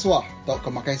rasuah, tok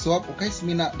kemakai suap, ukai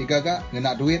seminak digagak,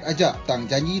 ngenak duit aja. Tang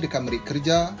janji dekat merik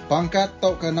kerja, pangkat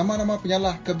tok ke nama-nama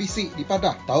penyalah ke bisik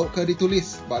dipadah, tau ke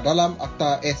ditulis bak dalam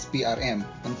akta SPRM.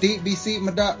 Nanti bisik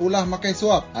medak ulah makai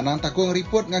suap, anang takung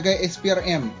report ngagai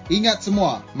SPRM. Ingat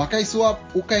semua, makai suap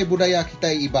ukai budaya kita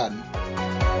Iban.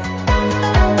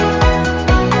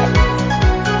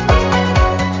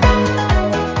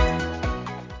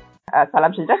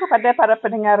 Salam sejahtera kepada para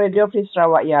pendengar Radio Free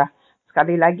Sarawak ya.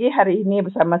 Sekali lagi hari ini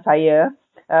bersama saya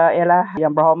ialah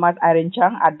Yang Berhormat Irene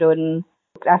Chang Adun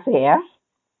Aceh ya.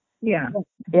 Ya,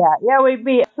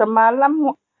 YB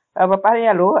semalam beberapa hari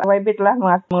lalu YB telah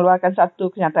mengeluarkan satu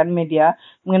kenyataan media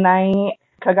mengenai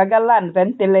kegagalan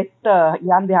ventilator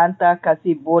yang dihantar ke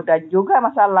Sibu dan juga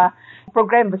masalah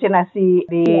program vaksinasi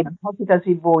di Hospital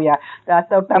Sibu ya,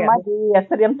 terutama di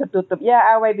stadium tertutup.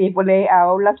 Ya, YB boleh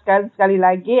ulaskan sekali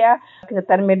lagi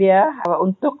kenyataan media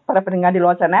untuk para pendengar di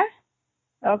luar sana.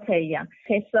 Okey, ya.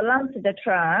 Okay, salam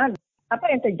sejahtera. Apa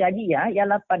yang terjadi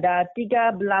ialah pada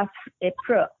 13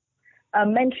 April,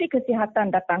 Menteri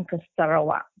Kesihatan datang ke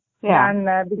Sarawak dan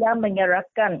dia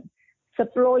menyerahkan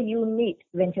 10 unit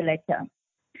ventilator.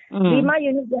 5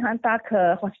 unit dihantar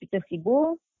ke Hospital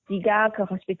Sibu, 3 ke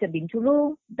Hospital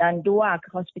Bintulu dan 2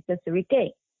 ke Hospital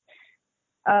Serikei.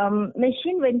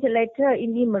 Mesin ventilator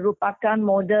ini merupakan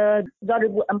model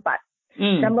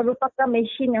 2004 dan merupakan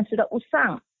mesin yang sudah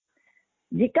usang.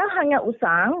 Jika hanya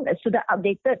usang, sudah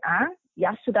outdated,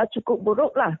 ya sudah cukup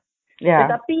buruklah.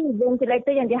 Tetapi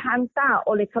ventilator yang dihantar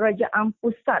oleh kerajaan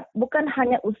pusat bukan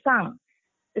hanya usang,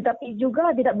 tetapi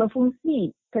juga tidak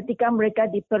berfungsi ketika mereka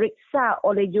diperiksa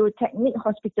oleh juruteknik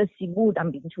Hospital Sibu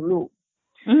dan Bintulu.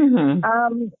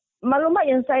 Maklumat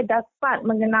yang saya dapat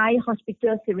mengenai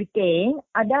Hospital Serikei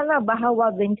adalah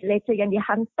bahawa ventilator yang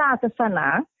dihantar ke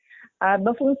sana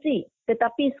berfungsi,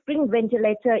 tetapi skrin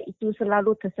ventilator itu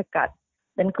selalu tersekat.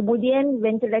 Dan kemudian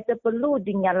ventilator perlu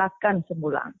dinyalakan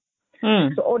semula.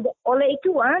 So, oleh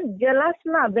itu,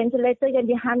 jelaslah ventilator yang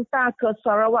dihantar ke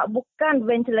Sarawak bukan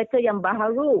ventilator yang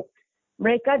baharu.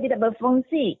 Mereka tidak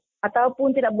berfungsi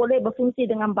ataupun tidak boleh berfungsi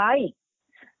dengan baik.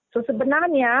 So,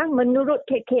 sebenarnya menurut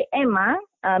KKM,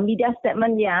 media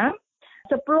statementnya,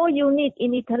 10 unit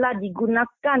ini telah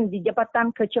digunakan di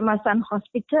Jabatan Kecemasan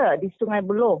Hospital di Sungai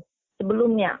Buloh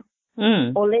sebelumnya.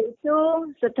 Oleh itu,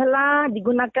 setelah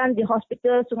digunakan di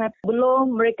Hospital Sungai Buloh,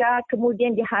 mereka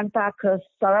kemudian dihantar ke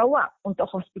Sarawak untuk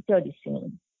hospital di sini.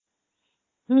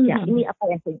 Ya, ini apa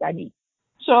yang terjadi.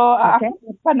 So,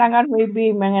 pandangan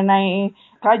WB mengenai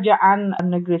kerajaan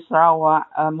negeri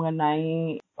Sarawak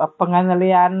mengenai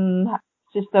pengendalian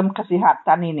sistem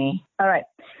kesihatan ini? Alright.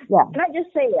 Can I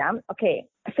just say,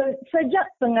 sejak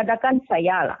pengadakan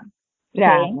saya lah.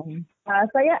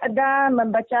 Saya ada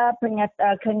membaca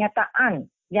kenyataan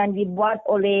yang dibuat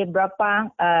oleh beberapa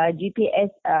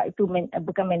GPS, itu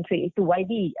bukan menteri, itu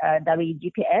YB dari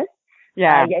GPS,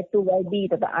 iaitu YB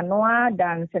Dr. Anwar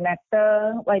dan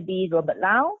Senator YB Robert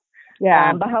Lau,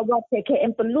 bahawa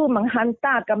PKM perlu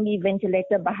menghantar kami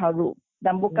ventilator baharu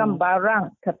dan bukan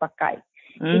barang terpakai.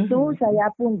 Itu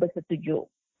saya pun bersetuju.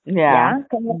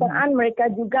 Kenyataan mereka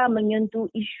juga menyentuh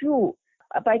isu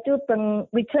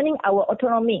returning our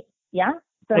autonomy,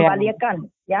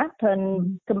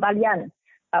 kembalian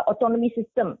autonomi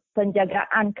sistem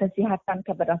penjagaan kesihatan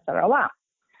kepada Sarawak.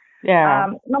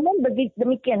 Namun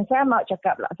demikian, saya mahu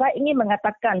cakaplah, saya ingin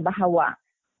mengatakan bahawa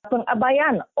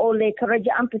pengabaian oleh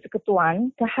kerajaan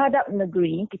persekutuan terhadap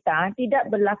negeri kita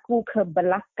tidak berlaku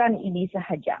kebelakan ini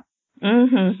sahaja.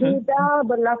 Sudah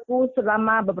berlaku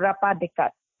selama beberapa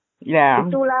dekad.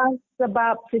 Itulah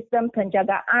sebab sistem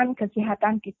penjagaan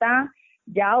kesihatan kita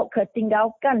jauh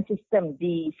ketinggalkan sistem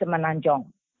di Semenanjung.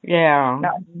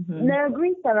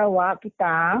 Negeri Sarawak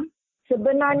kita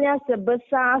sebenarnya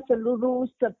sebesar seluruh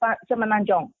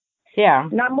Semenanjung.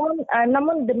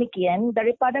 Namun demikian,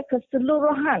 daripada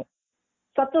keseluruhan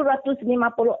 154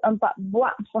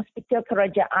 buah hospital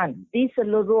kerajaan di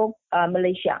seluruh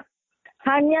Malaysia,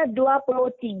 hanya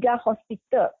 23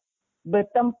 hospital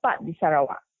bertempat di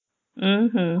Sarawak.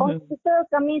 Hospital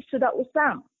kami sudah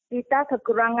usang. Kita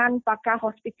kekurangan pakar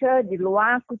hospital di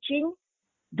luar Kuching.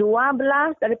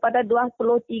 12 daripada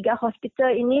 23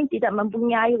 hospital ini tidak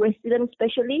mempunyai resident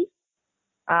specialist.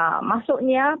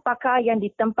 Maksudnya pakar yang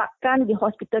ditempatkan di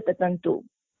hospital tertentu.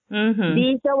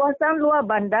 Di kawasan luar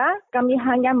bandar, kami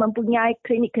hanya mempunyai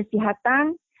klinik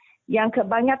kesihatan yang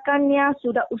kebanyakannya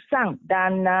sudah usang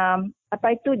dan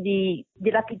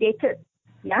dilapidated.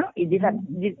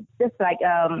 Just like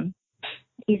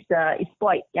is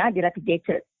spoiled,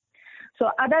 dilapidated. So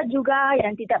ada juga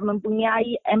yang tidak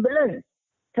mempunyai ambulans.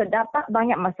 Terdapat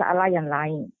banyak masalah yang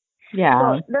lain.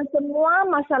 So, dan semua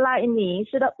masalah ini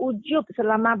sudah ujub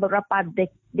selama beberapa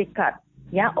dekad.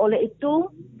 Oleh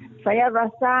itu, saya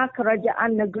rasa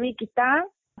kerajaan negeri kita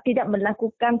tidak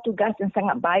melakukan tugas yang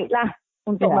sangat baiklah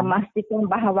untuk memastikan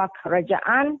bahawa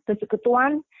kerajaan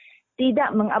persekutuan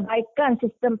tidak mengabaikan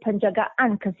sistem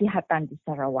penjagaan kesihatan di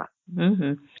Sarawak.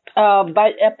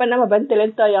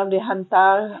 Ventilator yang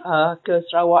dihantar ke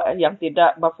Sarawak yang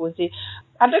tidak berfungsi.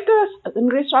 Adakah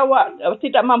negeri Sarawak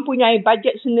tidak mempunyai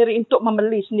bajet sendiri untuk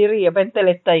membeli sendiri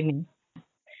ventilator ini?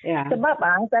 Sebab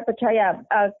saya percaya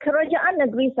kerajaan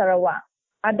negeri Sarawak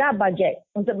ada bajet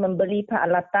untuk membeli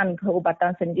peralatan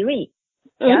perubatan sendiri.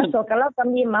 So kalau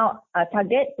kami mau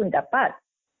target pun dapat.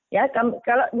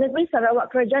 Kalau negeri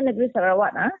Sarawak, kerajaan negeri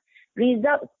Sarawak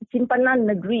result simpanan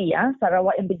negeri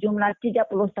Sarawak yang berjumlah 31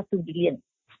 bilion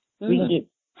ringgit.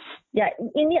 Ya,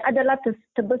 ini adalah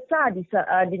terbesar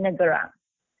di negara.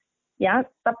 Ya,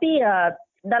 tapi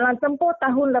dalam tempoh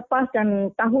tahun lepas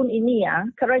dan tahun ini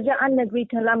kerajaan negeri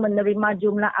telah menerima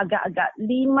jumlah agak-agak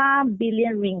 5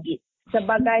 bilion ringgit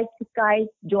sebagai cukai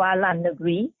jualan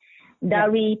negeri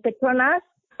dari Petronas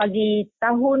bagi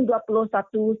tahun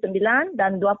 2019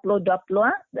 dan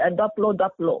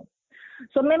 2020.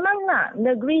 So memanglah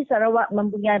negeri Sarawak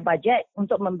mempunyai bajet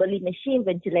untuk membeli mesin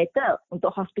ventilator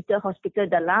untuk hospital-hospital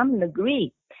dalam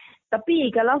negeri. Tapi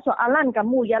kalau soalan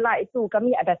kamu ialah itu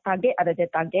kami ada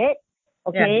target.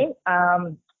 Okey.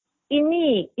 Ini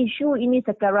isu ini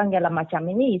sekarang ialah macam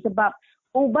ini sebab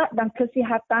ubat dan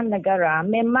kesihatan negara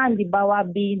memang di bawah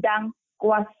bidang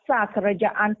kuasa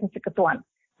kerajaan persekutuan.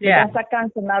 Berdasarkan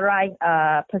senarai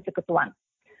persekutuan.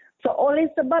 So oleh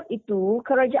sebab itu,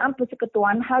 kerajaan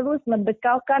persekutuan harus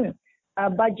membekalkan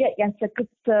bajet yang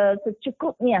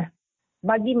secukupnya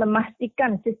bagi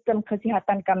memastikan sistem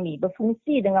kesihatan kami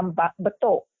berfungsi dengan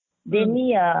betul.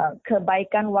 Demi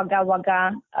kebaikan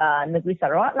warga-warga negeri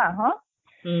Sarawak lah.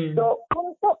 So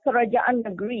untuk kerajaan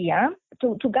negeri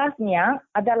tugasnya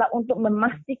adalah untuk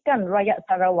memastikan rakyat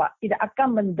Sarawak tidak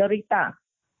akan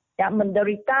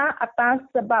menderita atas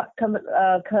sebab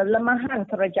kelemahan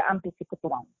kerajaan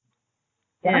persekutuan.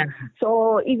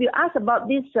 So if you ask about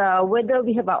this, whether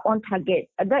we have our own target,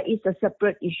 that is a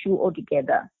separate issue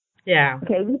altogether.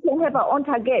 Okay, we can have our own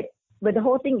target, but the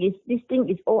whole thing is, this thing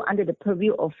is all under the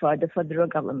purview of the federal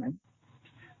government.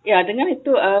 Ya, dengan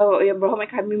itu yang berhormat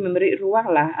kami memberi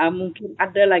ruang lah. Mungkin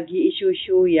ada lagi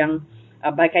isu-isu yang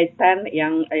berkaitan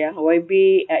yang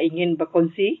YB ingin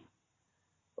berkongsi.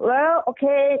 Well,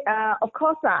 okay, of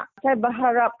course saya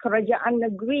berharap kerajaan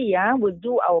negeri will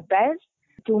do our best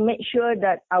to make sure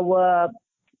that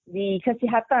di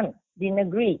kesihatan di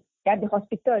negeri, di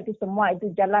hospital itu semua itu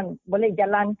boleh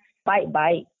jalan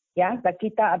baik-baik. Ya, dan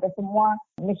kita ada semua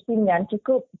mesin yang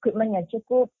cukup, equipment yang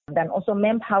cukup dan also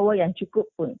manpower yang cukup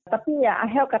pun. Tapi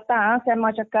akhir kata saya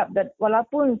mau cakap that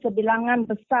walaupun sebilangan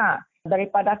besar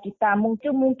daripada kita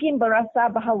mungkin berasa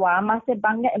bahawa masih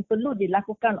banyak yang perlu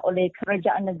dilakukan oleh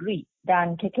kerajaan negeri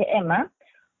dan KKM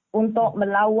untuk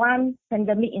melawan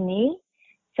pandemik ini.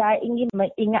 Saya ingin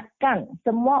mengingatkan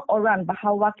semua orang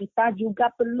bahawa kita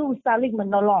juga perlu saling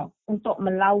menolong untuk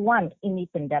melawan ini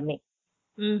pandemik.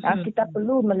 Kita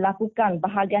perlu melakukan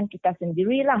bahagian kita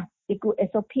sendirilah, ikut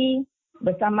SOP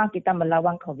bersama kita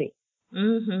melawan COVID.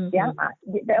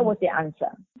 That was the answer.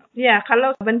 Ya,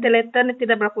 kalau ventilator ni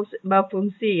tidak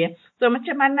berfungsi, so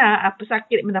macam mana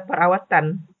pesakit mendapat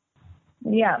rawatan?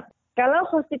 Ya. Kalau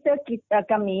hospital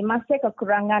kami masih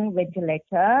kekurangan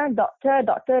ventilator,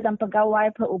 doktor dan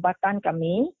pegawai perubatan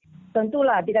kami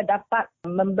tentulah tidak dapat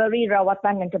memberi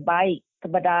rawatan yang terbaik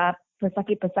kepada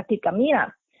pesakit-pesakit kami.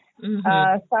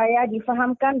 Saya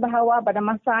difahamkan bahawa pada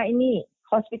masa ini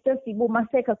hospital Sibu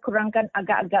masih kekurangan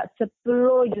agak-agak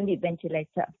 10 unit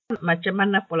ventilator. Macam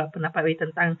mana pula pendapat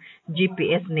tentang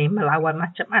GPS ni melawan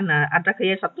macam mana? Adakah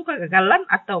ia satu kegagalan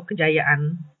atau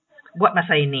kejayaan buat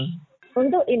masa ini?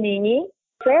 Untuk ini,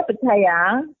 saya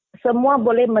percaya semua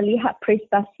boleh melihat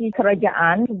prestasi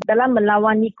kerajaan dalam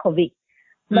melawani COVID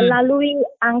melalui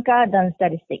angka dan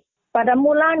statistik. Pada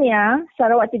mulanya,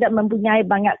 Sarawak tidak mempunyai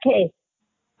banyak kes.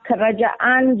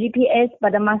 Kerajaan GPS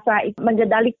pada masa itu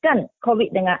mengendalikan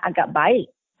COVID dengan agak baik.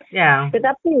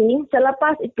 Tetapi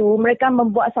selepas itu, mereka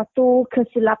membuat satu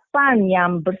kesilapan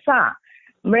yang besar.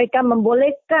 Mereka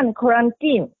membolehkan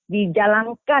kuarantin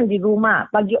dijalankan di rumah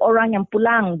bagi orang yang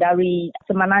pulang dari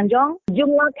Semenanjung.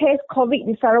 Jumlah kes COVID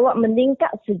di Sarawak meningkat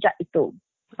sejak itu.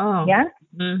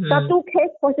 Satu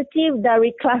kes positif dari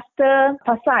kluster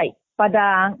Pasai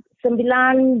pada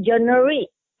 9 Januari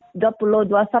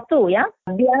 2021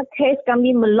 Dia kes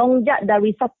kami melonjak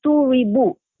dari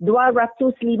 1,251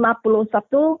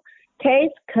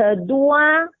 kes ke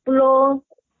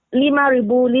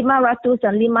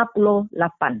 5,558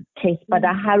 kes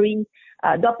pada hari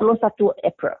 21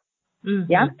 April.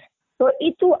 So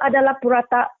itu adalah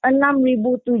purata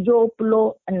 6,076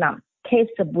 kes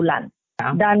sebulan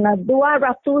dan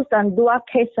 202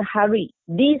 kes sehari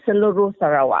di seluruh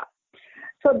Sarawak.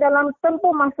 So dalam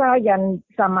tempoh masa yang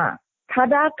sama,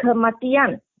 kadar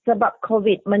kematian sebab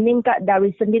COVID meningkat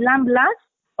dari 19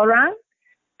 orang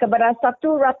kepada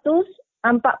 145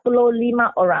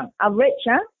 orang. Average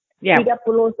 31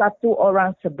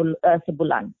 orang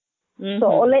sebulan. So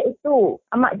oleh itu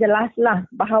amat jelaslah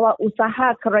bahawa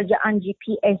usaha kerajaan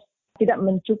GPS tidak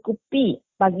mencukupi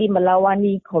bagi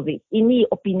melawani COVID. Ini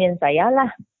opinion saya lah.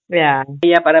 Ya,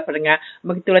 para pendengar,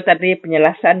 begitulah tadi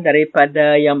penjelasan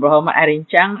daripada Yang Berhormat Irene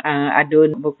Chang,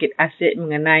 Adun Bukit Asik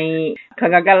mengenai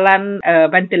kegagalan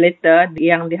ventilator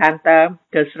yang dihantar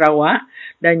ke Sarawak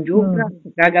dan juga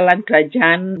kegagalan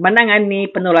kerajaan menangani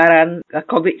penularan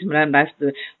COVID-19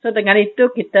 tu. So dengan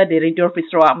itu kita di Radio Free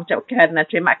Sarawak mengucapkan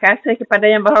terima kasih kepada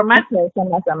Yang Berhormat. Okay,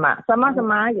 sama-sama.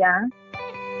 Sama-sama ya.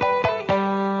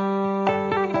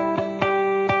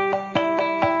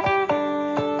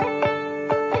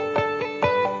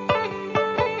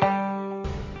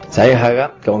 Saya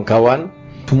harap kawan-kawan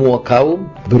semua kaum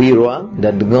beri ruang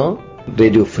dan dengar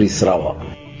Radio Free Sarawak.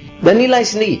 Dan nilai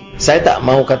sendiri. Saya tak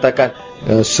mahu katakan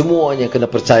semuanya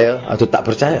kena percaya atau tak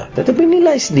percaya. Tetapi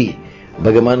nilai sendiri.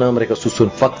 Bagaimana mereka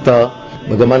susun fakta,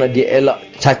 bagaimana dia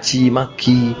elak caci,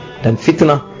 maki dan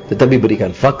fitnah. Tetapi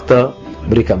berikan fakta,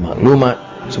 berikan maklumat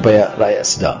supaya rakyat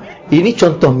sedar. Ini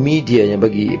contoh media yang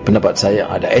bagi pendapat saya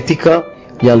ada etika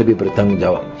yang lebih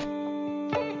bertanggungjawab.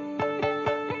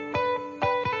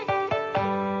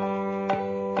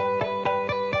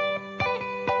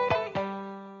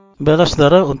 Baiklah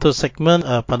saudara, untuk segmen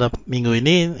pada minggu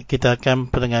ini kita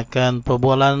akan pendengarkan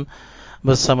perbualan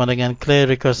bersama dengan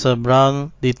Claire Rickerson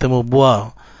Brown di Temu Buah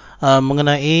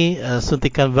mengenai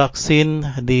suntikan vaksin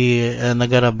di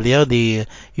negara beliau di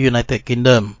United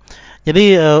Kingdom.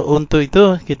 Jadi untuk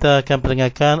itu kita akan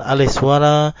pendengarkan alih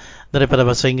suara daripada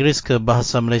bahasa Inggeris ke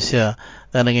bahasa Malaysia.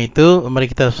 Dan dengan itu mari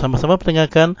kita sama-sama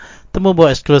pendengarkan Temu Buah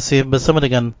eksklusif bersama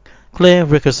dengan Claire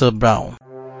Rickerson Brown.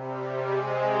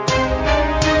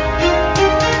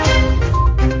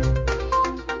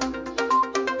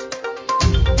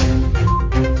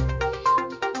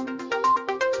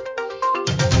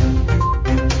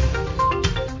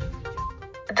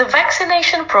 The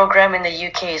vaccination program in the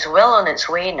UK is well on its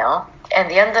way now, and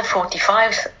the under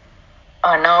 45s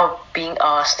are now being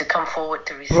asked to come forward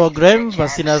to receive Program their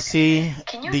jabs. vaksinasi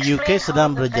di UK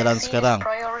sedang berjalan sekarang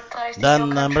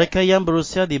dan mereka yang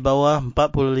berusia di bawah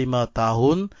 45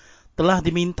 tahun telah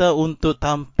diminta untuk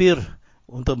tampil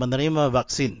untuk menerima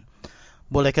vaksin.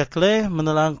 Bolehkah Claire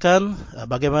menerangkan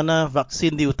bagaimana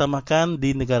vaksin diutamakan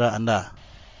di negara anda?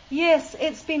 Yes,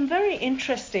 it's been very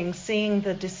interesting seeing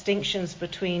the distinctions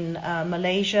between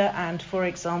Malaysia and, for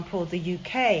example, the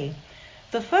UK.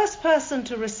 The first person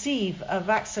to receive a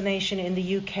vaccination in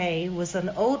the UK was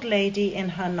an old lady in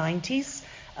her 90s,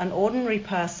 an ordinary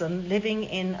person living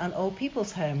in an old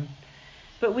people's home.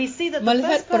 But we see that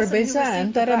melihat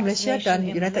perbezaan antara Malaysia dan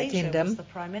United Kingdom,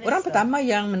 orang pertama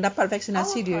yang mendapat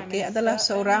vaksinasi di UK adalah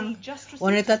seorang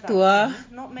wanita tua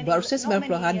berusia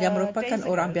 90-an yang merupakan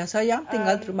orang biasa yang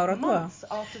tinggal di rumah orang tua.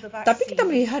 Tapi kita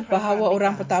melihat bahawa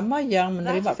orang pertama yang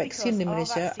menerima vaksin di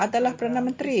Malaysia adalah Perdana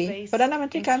Menteri. Perdana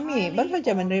Menteri kami baru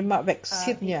saja menerima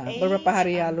vaksinnya beberapa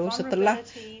hari lalu setelah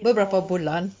beberapa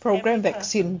bulan program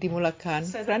vaksin dimulakan.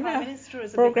 Kerana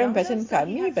program vaksin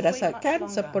kami berdasarkan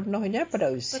sepenuhnya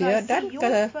pada usia dan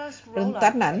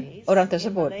kerentanan orang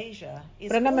tersebut.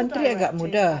 Perdana Menteri agak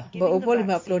muda, berumur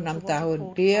 56 tahun.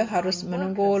 Dia harus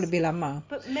menunggu lebih lama.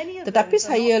 Tetapi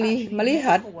saya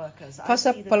melihat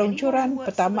fasa peluncuran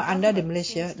pertama anda di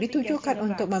Malaysia ditujukan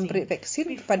untuk memberi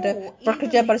vaksin kepada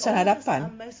pekerja barisan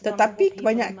hadapan. Tetapi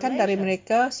kebanyakan dari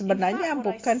mereka sebenarnya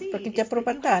bukan pekerja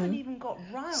perubatan.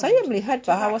 Saya melihat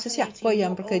bahawa sesiapa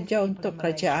yang bekerja untuk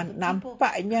kerajaan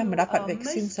nampaknya mendapat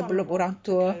vaksin sebelum orang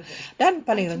tua dan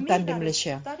paling rentan di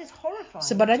Malaysia.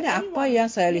 Sebenarnya apa yang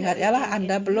saya lihat ialah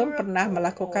anda belum pernah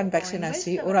melakukan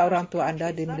vaksinasi orang-orang tua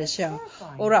anda di Malaysia,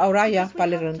 orang-orang yang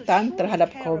paling rentan terhadap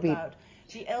COVID.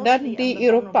 Dan di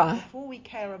Eropah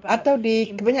atau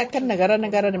di kebanyakan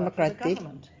negara-negara demokratik,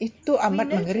 itu amat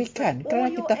mengerikan kerana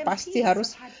kita pasti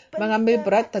harus mengambil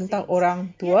berat tentang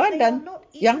orang tua dan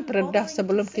yang terendah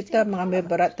sebelum kita mengambil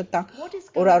berat tentang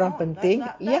orang-orang penting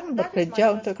yang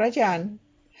bekerja untuk kerajaan.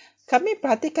 Kami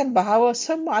perhatikan bahawa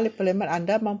semua ahli parlimen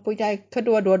anda mempunyai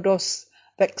kedua-dua dos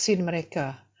vaksin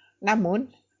mereka.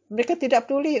 Namun, mereka tidak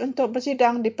peduli untuk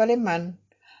bersidang di parlimen.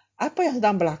 Apa yang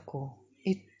sedang berlaku?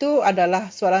 Itu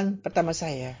adalah soalan pertama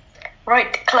saya.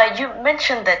 Right, Claire, you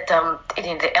mentioned that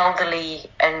the elderly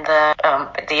and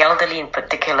the elderly in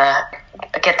particular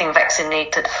getting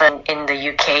vaccinated in the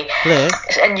UK. Claire,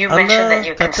 and you mentioned that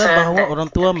you're kata concerned bahawa that orang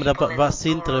tua mendapat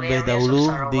vaksin terlebih dahulu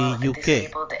di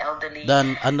UK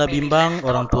dan anda bimbang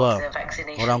orang tua,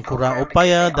 orang kurang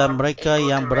upaya dan mereka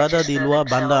yang berada di luar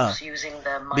bandar.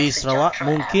 Di Sarawak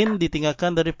mungkin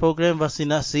ditinggalkan dari program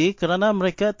vaksinasi kerana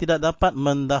mereka tidak dapat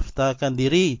mendaftarkan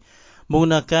diri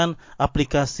menggunakan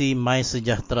aplikasi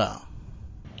MySejahtera.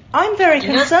 I'm very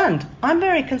concerned. I'm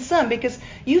very concerned because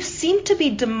you seem to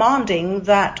be demanding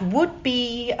that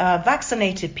would-be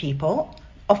vaccinated people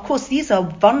of course, these are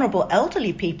vulnerable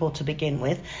elderly people to begin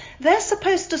with. They're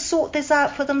supposed to sort this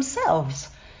out for themselves.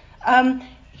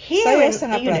 Here,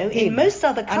 in most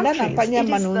other countries, Anda nampaknya it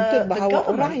is menuntut the bahawa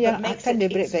orang government yang that makes akan it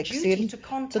diberi its vaksin duty to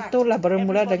contact tentulah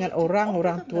bermula dengan everybody to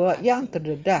orang-orang offer them tua the yang vaccine,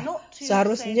 terdedah. not to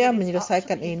Seharusnya say that it's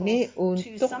menyelesaikan up to ini people to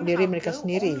untuk somehow diri mereka go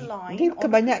sendiri. online Di on a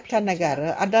kebanyakan computer, negara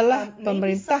adalah maybe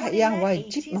pemerintah someone in yang their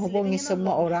wajib 80s menghubungi living in a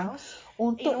semua orang longhouse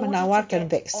untuk in order to menawarkan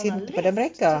get vaksin on a kepada list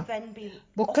mereka. to then be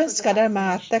Bukan offered the sekadar vaccination.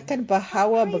 mengatakan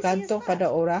bahawa How crazy bergantung is that? pada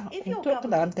orang If your untuk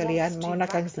kedalam government talian wants to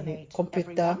menggunakan vaccinate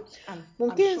komputer, everyone, and I'm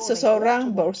mungkin sure they seseorang ought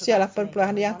to want to berusia vaccinate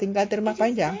 80-an yang everyone, tinggal di rumah it is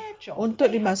panjang their job. untuk They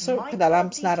have dimasuk my ke dalam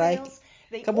card senarai, details.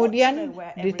 They ought to kemudian know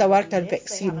where everybody ditawarkan lives.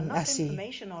 They have enough vaksinasi.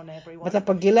 information on everyone.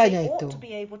 Betapa gilanya They itu. ought to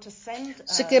be able to send,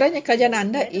 Sekiranya kerajaan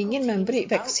anda medical ingin teams memberi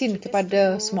out vaksin to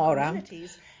kepada distant semua rural orang,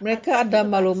 communities mereka and ada offer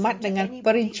the maklumat vaccine to dengan anybody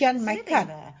perincian living MyCard.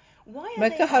 there. Why are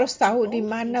Mereka they harus asking tahu di old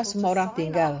mana people semua to orang sign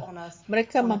tinggal. up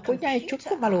Mereka on a mempunyai computer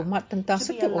cukup app maklumat tentang to be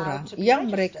setiap allowed orang to be yang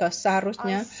registered? mereka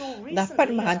seharusnya I saw dapat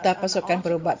recently menghantar an pasukan article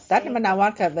perubatan saying that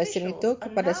menawarkan vaksin itu officials are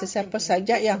kepada now sesiapa thinking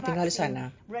saja because yang the tinggal di vaccine sana.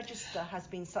 register has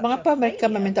been such Mengapa a mereka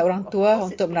failure? meminta Well, orang of tua course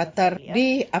untuk it's been a mendaftar failure. di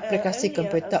aplikasi Only a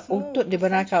komputer small untuk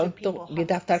dibenarkan percentage of untuk people have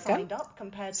didaftarkan? signed up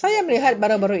compared to Saya what we melihat wanted,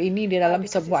 baru-baru ini di dalam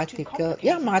because sebuah it's too artikel complicated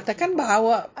yang for mengatakan people.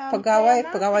 bahawa They are now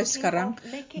pegawai-pegawai thinking sekarang of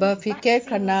making berfikir vaccine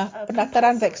kerana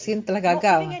pendaftaran vaksin telah not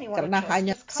gagal giving anyone a kerana choice,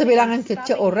 hanya just coming sebilangan and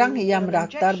kecil stabbing orang you yang with an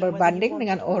mendaftar injection, whether you berbanding want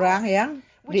dengan it or orang not. yang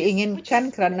Which is diinginkan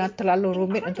kerana really terlalu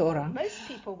rumit untuk incredible. orang. Most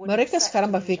people would Mereka accept sekarang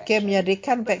an berfikir injection,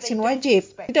 menyediakan but they vaksin don't wajib,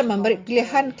 expect tidak to memberi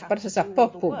pilihan voluntarily have kepada to do sesiapa all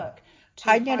the pun. work to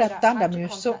Hanya find out datang how dan to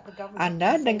menyusup contact the government anda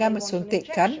and say dengan they want an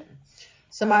mensuntikkan injection.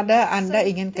 sama ada anda So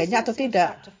inginkannya this atau all seems tidak,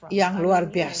 back to front. yang I luar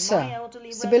mean, biasa. my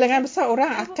elderly Sebilangan relatives, besar orang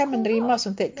they were akan called menerima up.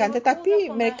 suntikan, They were tetapi called up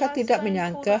on mereka their tidak house phone,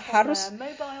 menyangka called up on harus their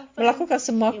mobile phone. melakukan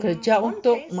semua In kerja one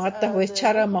untuk case, mengetahui the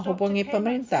cara local menghubungi doctor came and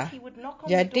pemerintah. said he would knock on the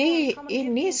door Jadi and come and give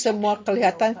ini the semua injection to the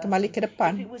kelihatan old kembali person ke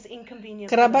depan. if it was inconvenient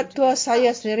for Kerabat them to tua get saya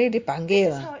out. sendiri This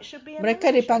dipanggil. is how it should be in Mereka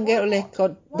Malaysia. dipanggil Why oleh not?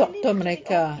 Why doktor leave it to the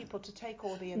mereka. old people to take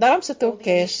all the Dalam satu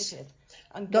kes, initiative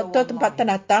and go doktor tempatan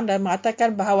online? datang dan mengatakan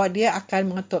bahawa dia akan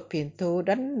mengetuk pintu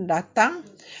dan datang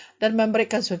dan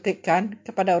memberikan suntikan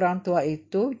kepada orang tua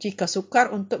itu jika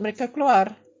sukar untuk mereka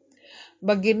keluar.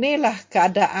 Beginilah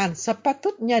keadaan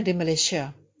sepatutnya di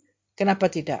Malaysia. Kenapa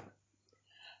tidak?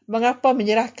 Mengapa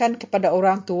menyerahkan kepada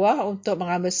orang tua untuk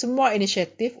mengambil semua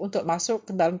inisiatif untuk masuk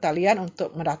ke dalam talian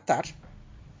untuk mendaftar?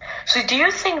 So do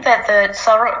you think that the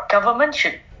Sarawak government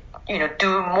should,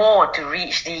 do more to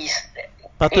reach these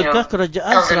Patutkah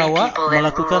kerajaan elderly Sarawak people in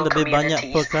melakukan rural lebih banyak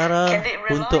communities? perkara Can they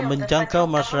rely untuk on the menjangkau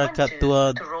federal masyarakat government tua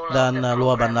to roll out dan the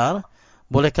luar program? bandar?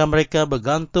 Bolehkah mereka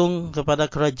bergantung kepada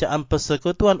kerajaan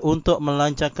persekutuan untuk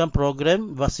melancarkan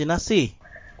program vaksinasi?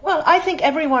 Well, I think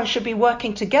everyone should be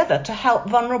working together to help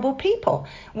vulnerable people,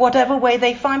 whatever way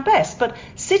they find best. But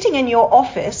sitting in your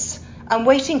office and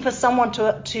waiting for someone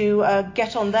to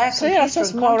get on their Saya computer rasa and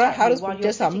semua orang contact harus you while you're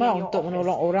sitting in bekerjasama your untuk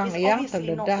menolong orang office yang is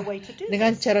obviously not terdedah the way to do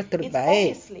dengan this. cara It's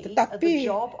terbaik. obviously Tetapi the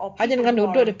job of hanya people dengan who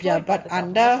duduk are di pejabat employed by the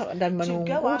anda government dan to go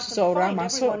menunggu out and seseorang find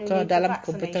masuk everyone who ke needs a dalam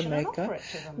komputer vaccination and mereka offer it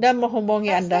to them. dan menghubungi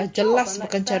That's anda their job jelas and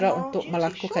bukan it's their cara moral untuk duty,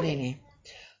 melakukan surely. ini.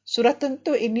 Sudah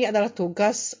tentu ini adalah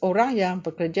tugas orang yang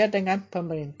bekerja dengan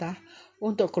pemerintah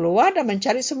untuk keluar dan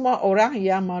mencari semua orang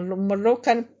yang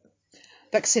memerlukan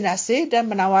vaksinasi dan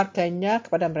menawarkannya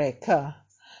kepada mereka.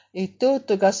 Itu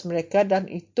tugas mereka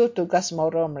dan itu tugas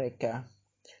moral mereka.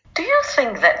 Do you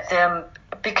think that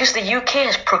because the UK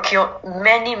has procured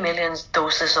many millions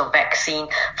doses of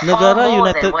vaccine, far Negara more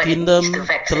United than what it Kingdom needs to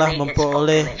telah vaccinate its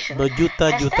memperoleh population,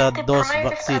 berjuta-juta has that dos deprived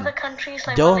vaksin, other countries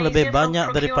like jauh Malaysia lebih from banyak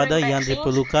daripada procuring yang vaccines?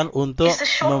 diperlukan untuk Is the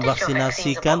shortage of vaccines a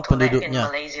memvaksinasikan bottleneck in penduduknya.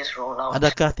 Malaysia's rollout?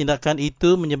 Adakah tindakan itu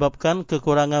menyebabkan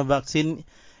kekurangan vaksin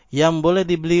yang boleh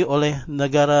dibeli oleh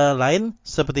negara lain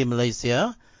seperti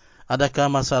Malaysia?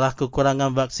 Adakah masalah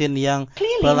kekurangan vaksin yang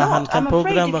perlahankan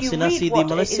program vaksinasi di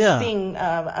Malaysia? If you read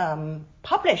what is being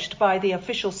published by the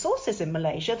official sources in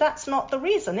Malaysia, that's not the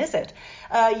reason, is it?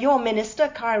 Your minister,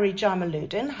 Khairi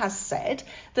Jamaluddin, has said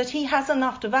that he has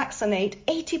enough to vaccinate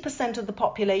 80% of the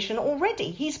population already.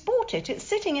 He's bought it. It's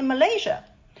sitting in Malaysia.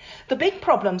 The big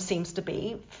problem seems to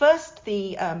be, first,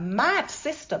 the mad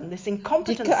system, this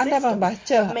incompetent Jika anda system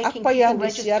membaca of making apa yang people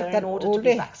register disiarkan in order to be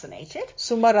oleh vaccinated.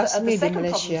 sumber rasmi The di second problem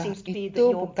Malaysia, seems to be that itu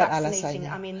you're bukan vaccinating. alasannya.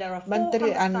 I mean, there are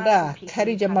Menteri 400,000 anda, people Khairi who've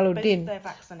had Jamaluddin, both their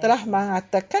vaccinations. telah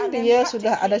mengatakan And then dia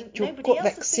sudah ada practically cukup nobody else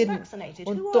has vaksin been vaccinated.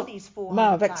 Who are untuk these 400,000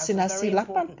 memvaksinasi very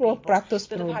important 80% people that have had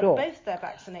penduduk. both their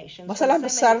vaccinations? Masalah when so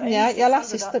besarnya many, ialah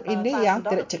only sistem 600,000 ini yang other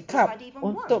tidak people cekap have had even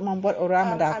untuk one. membuat orang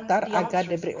And mendaftar the agar answer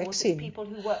is, diberi of course, it's vaksin. people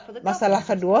who work for the Masalah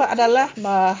kedua adalah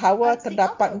bahawa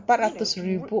terdapat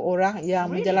 400,000 orang yang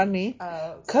menjalani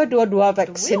kedua-dua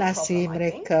vaksinasi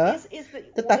mereka,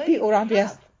 tetapi orang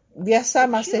biasa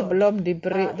masih belum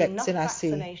diberi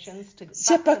vaksinasi.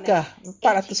 Siapakah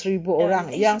 400,000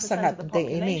 orang yang sangat penting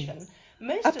ini?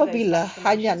 Apabila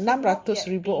hanya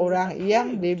 600,000 orang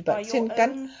yang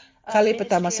divaksinkan kali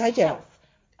pertama saja?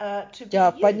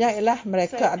 Jawapannya ialah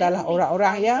mereka adalah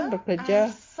orang-orang yang bekerja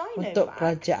untuk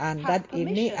kerajaan dan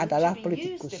ini adalah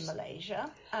politikus.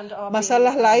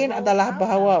 Masalah lain adalah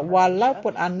bahawa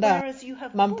walaupun anda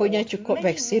mempunyai cukup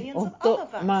vaksin untuk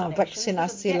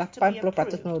memvaksinasi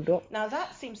 80% penduduk,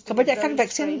 kebanyakan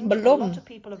vaksin belum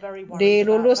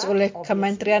dilulus oleh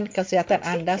Kementerian Kesihatan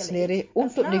anda sendiri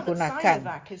untuk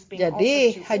digunakan.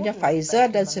 Jadi, hanya Pfizer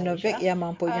dan Sinovac yang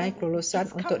mempunyai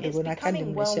kelulusan untuk digunakan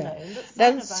di Malaysia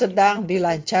dan sedang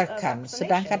dilancarkan,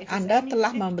 sedangkan anda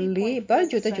telah membeli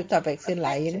berjuta-juta vaksin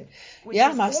lain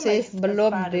yang masih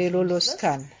belum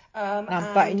diluluskan.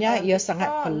 Nampaknya ia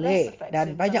sangat pelik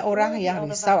dan banyak orang yang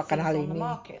risau akan hal ini.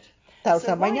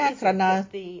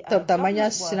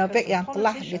 Terutamanya Sinovac yang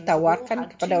telah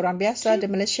ditawarkan kepada orang biasa di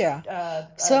Malaysia.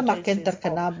 Semakin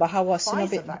terkenal bahawa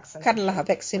Sinovac bukanlah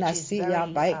vaksinasi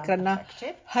yang baik kerana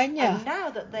hanya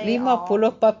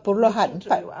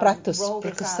 50.4%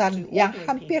 berkesan yang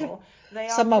hampir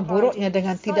sama buruknya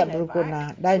dengan tidak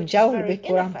berguna dan jauh lebih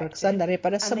kurang berkesan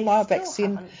daripada semua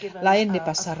vaksin lain di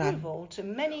pasaran.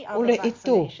 Oleh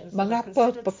itu,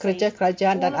 mengapa pekerja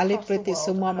kerajaan dan ahli politik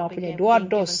semua mempunyai 2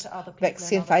 dos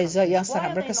vaksin Pfizer yang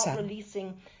sangat berkesan?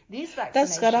 Dan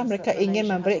sekarang mereka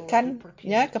ingin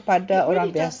memberikannya kepada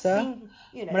orang biasa.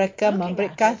 Mereka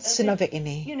memberikan Sinovac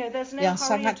ini yang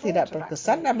sangat tidak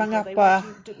berkesan dan mengapa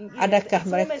adakah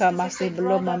mereka masih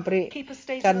belum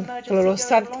memberikan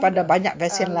kelulusan kepada banyak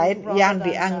vaksin lain yang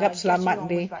dianggap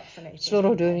selamat di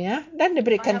seluruh dunia dan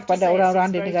diberikan kepada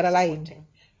orang-orang di negara lain?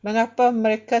 Mengapa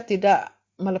mereka tidak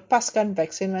melepaskan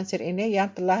vaksin ini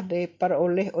yang telah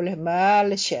diperoleh oleh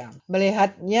Malaysia?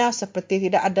 Melihatnya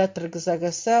seperti tidak ada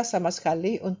tergesa-gesa sama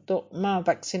sekali untuk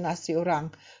memvaksinasi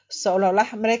orang.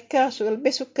 Seolah-olah mereka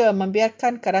lebih suka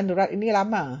membiarkan keadaan darurat ini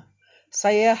lama.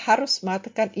 Saya harus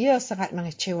mengatakan ia sangat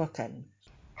mengecewakan.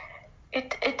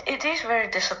 It is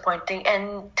very disappointing,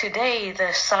 and today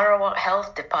the Sarawak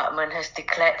Health Department has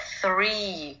declared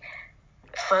 3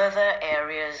 further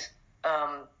areas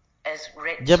as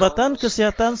red zones. Jabatan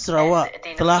Kesihatan Sarawak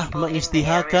telah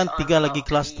mengisytiharkan 3 lagi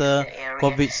kluster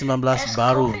COVID-19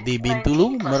 baru di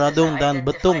Bintulu, Meradung dan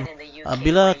Betung.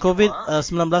 Bila COVID-19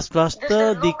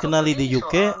 kluster dikenali di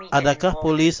UK, adakah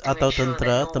polis atau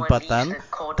tentera tempatan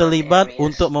terlibat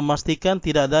untuk memastikan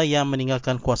tidak ada yang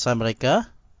meninggalkan kuasa mereka?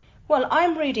 Well,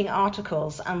 I'm reading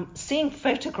articles and seeing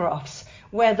photographs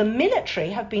where the military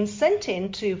have been sent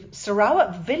into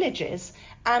Sarawak villages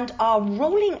and are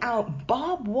rolling out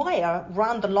barbed wire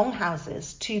around the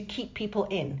longhouses to keep people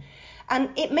in.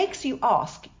 And it makes you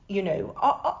ask,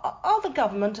 are the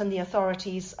government and the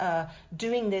authorities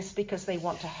doing this because they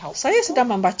want to help? Saya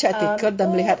sedang membaca artikel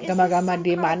dan melihat gambar-gambar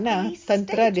di mana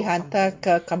tentera dihantar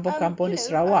ke kampung-kampung di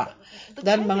Sarawak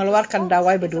dan mengeluarkan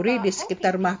dawai berduri di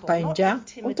sekitar rumah panjang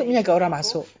untuk menjaga orang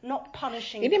masuk.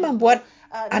 Ini membuat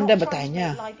anda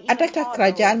bertanya, adakah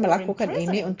kerajaan melakukan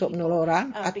ini untuk menolong orang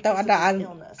atau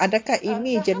adakah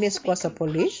ini jenis kuasa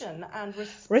polis?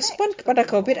 Respon kepada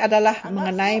COVID adalah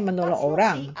mengenai menolong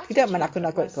orang, tidak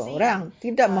menakut-nakutkan orang,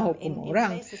 tidak menghukum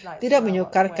orang, tidak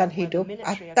menyukarkan hidup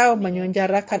atau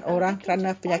menyenjarakan orang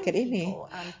kerana penyakit ini.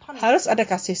 Harus ada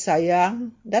kasih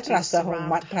sayang dan rasa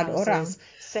hormat terhadap orang.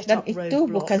 Dan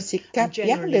itu bukan sikap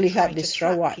yang dilihat di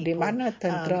Sarawak di mana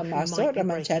tentera masuk dan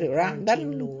mencari orang dan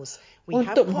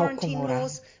untuk menghukum orang.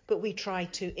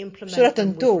 Sudah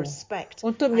tentu,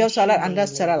 untuk menjawab soalan anda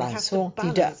secara langsung,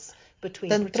 tidak.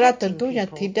 Tentera tentunya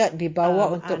tidak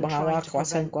dibawa untuk mengawal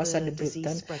kawasan-kawasan di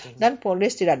Britain dan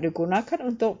polis tidak digunakan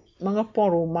untuk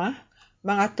mengepung rumah,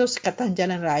 mengatur sekatan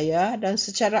jalan raya dan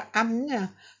secara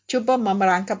amnya cuba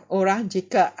memerangkap orang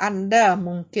jika anda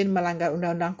mungkin melanggar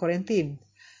undang-undang kuarantin.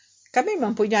 Kami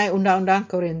mempunyai undang-undang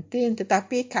kuarantin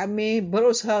tetapi kami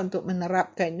berusaha untuk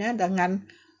menerapkannya dengan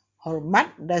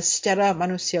hormat dan secara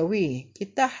manusiawi.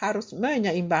 Kita harus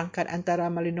menyeimbangkan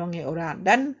antara melindungi orang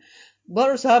dan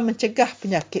berusaha mencegah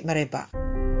penyakit merebak.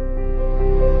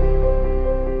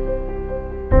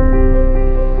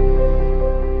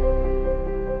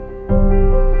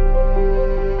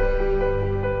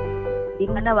 Di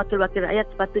mana wakil-wakil rakyat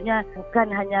sepatutnya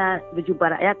bukan hanya berjumpa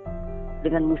rakyat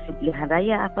dengan musim pilihan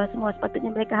raya apa semua, sepatutnya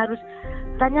mereka harus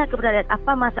tanya kepada rakyat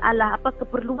apa masalah, apa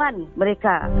keperluan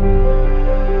mereka.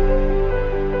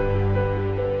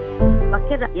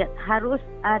 wakil rakyat harus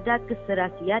ada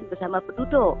keserasian bersama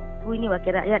penduduk. Aku ini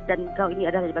wakil rakyat dan kau ini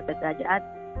adalah jabatan kerajaan.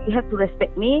 You have to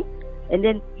respect me and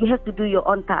then you have to do your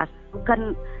own task.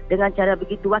 Bukan dengan cara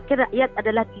begitu. Wakil rakyat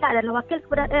adalah wakil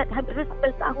kepada rakyat. Harus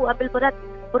ambil tahu, ambil berat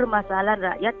permasalahan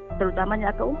rakyat,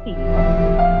 terutamanya akar umpi.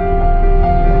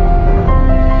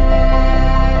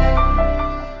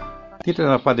 Tidak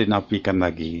dapat dinafikan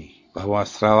lagi bahawa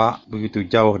Sarawak begitu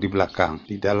jauh di belakang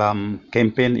di dalam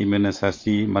kempen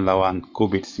imunisasi melawan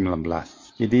COVID-19.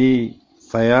 Jadi,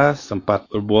 saya sempat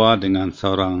berbual dengan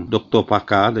seorang doktor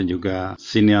pakar dan juga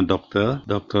senior doktor,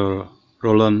 Dr.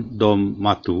 Roland Dom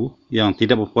Matu, yang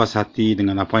tidak berpuas hati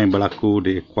dengan apa yang berlaku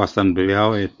di kawasan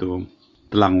beliau, iaitu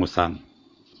Telangusan.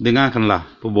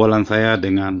 Dengarkanlah perbualan saya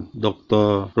dengan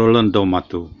Dr. Roland Dom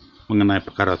Matu mengenai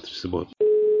perkara tersebut.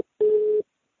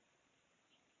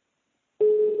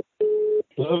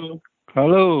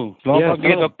 Halo, selamat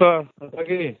pagi doktor. Selamat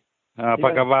pagi. Apa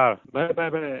kabar? Baik.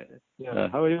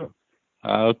 How are you?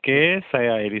 Okey,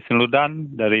 saya Edison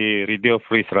Ludan dari Radio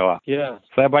Free Sarawak.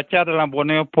 Saya baca dalam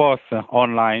Borneo Post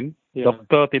online,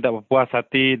 doktor tidak berpuas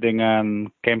hati dengan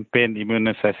kempen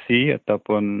imunisasi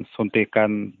ataupun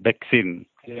suntikan vaksin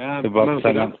sebab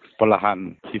sangat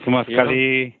perlahan. Di semua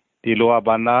sekali di luar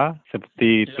bandar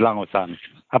seperti Telangusan.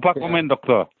 Apa komen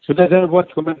doktor? Sudah saya buat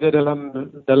komentar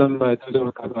dalam itu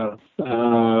kabar.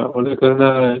 Oleh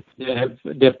kerana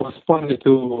dia postpone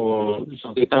itu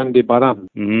suntikan di Baram.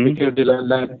 Fikir di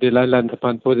lain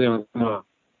depan pun yang sama.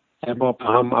 Saya mau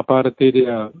paham apa arti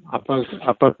dia, apa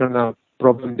kerana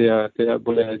problem dia tidak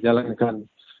boleh jalankan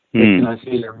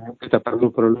vaksinasi yang kita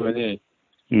perlu ini.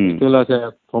 Itulah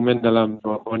saya komen dalam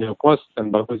Borneo Post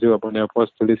dan bagus juga Borneo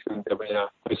Post tuliskan dia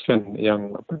punya question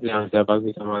yang saya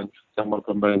bagi sama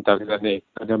pemerintah kita ni.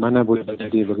 Bagaimana boleh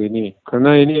terjadi begini?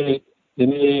 Karena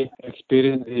ini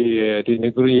experience di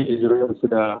negeri Israel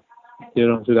sudah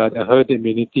ada herd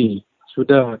immunity.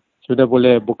 Sudah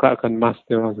boleh bukakan mask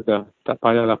orang sudah. Tak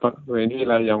payahlah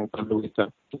inilah yang perlu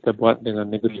kita buat dengan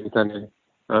negeri kita ni.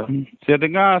 Saya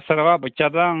dengar Sarawak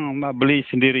bercadang nak beli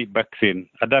sendiri vaksin.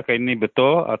 Adakah ini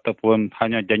betul ataupun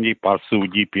hanya janji palsu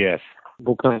GPS?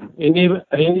 Bukan. Ini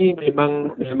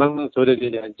memang sudah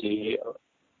dia janji.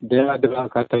 Dia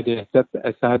adalah kata dia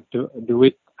asal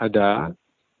duit ada,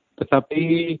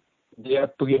 tetapi dia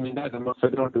pergi minta sama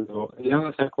federal dulu.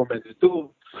 Yang saya komen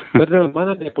itu, federal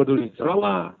mana dia peduli?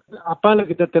 Sarawak. Apalah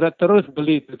kita terus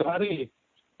beli satu hari.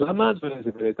 Lama sudah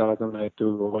saya beritahu sama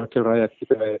itu wakil rakyat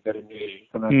kita dari ini.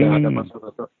 Karena ada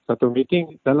masuk satu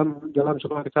meeting dalam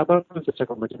sebuah kabar pun saya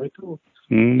cakap macam itu.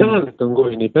 Jangan tunggu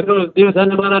ini. Padahal dia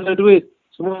sana mana ada duit.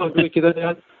 Semua duit kita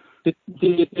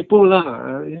ditipu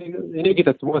lah. Ini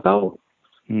kita semua tahu.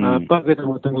 Apa kita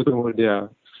mau tunggu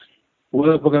dia.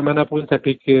 Walau bagaimanapun saya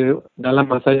fikir dalam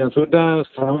masa yang sudah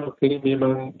Sarawak ini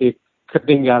memang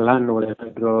ketinggalan oleh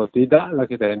federal. Tidaklah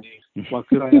kita ini.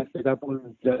 Wakil rakyat kita pun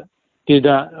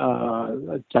tidak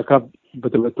cakap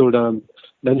betul-betul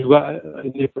dan juga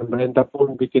ini pemerintah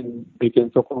pun bikin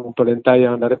sokong pemerintah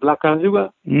yang dari belakang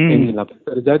juga. Inilah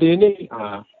terjadi ini.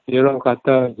 Orang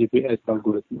kata GPS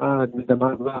bagus. Minta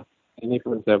maaf lah. Ini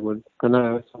pun saya pun.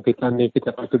 Karena kita ni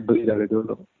kita patut beli dari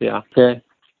dulu. Ya, okay.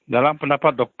 Dalam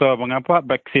pendapat doktor, mengapa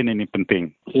vaksin ini penting?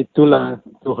 Itulah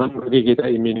Tuhan bagi kita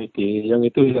immunity.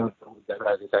 Yang itu yang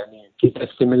jaga kita ini. Kita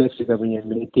stimulus kita punya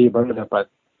immunity baru dapat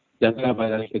jaga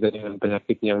badan kita dengan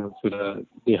penyakit yang sudah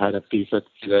dihadapi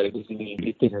di sini.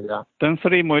 Itu saja. Tan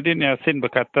Sri Muhyiddin Yassin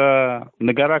berkata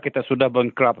negara kita sudah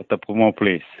bankrupt atau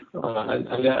please.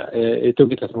 Itu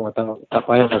kita semua tahu. Tak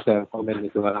payah saya komen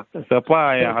itu lah.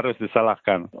 Siapa yang harus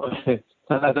disalahkan?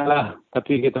 Salah.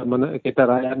 Tapi kita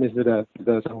rakyat ni sudah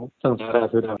sengsara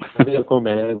sudah. Tapi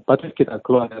komen. Patut kita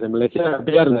keluar dari Malaysia.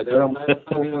 Biarlah orang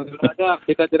utang yang sudah ada.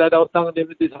 Kita tidak ada utang di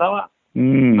Sarawak.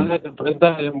 Ada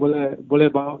perintah yang boleh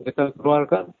bawa kita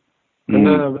keluarkan.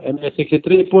 Karena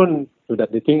MA63 pun sudah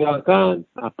ditinggalkan.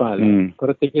 Apalah.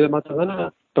 Seperti kita macam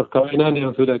perkawinan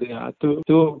yang sudah diatur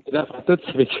itu tidak patut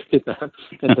kita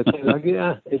entertain lagi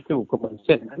itu common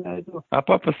sense itu.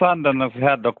 Apa pesan dan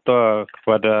nasihat doktor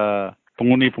kepada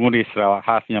pengundi-pengundi Sarawak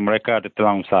khasnya mereka di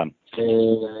Telangusan?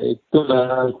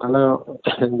 Itulah kalau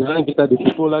jangan kita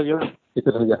ditipu lagi lah. Itu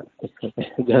saja.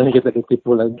 Jangan kita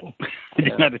ditipu lagi.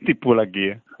 Jangan ditipu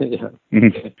lagi ya.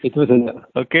 Itu saja.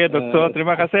 Okey doktor,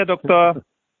 terima kasih doktor.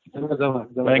 Sama-sama.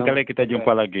 Lain kali kita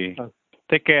jumpa lagi.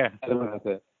 Take care. Terima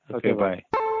kasih. Okay, bye.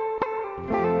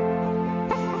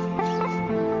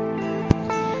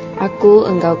 Aku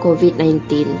engkau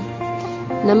COVID-19.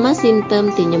 Nama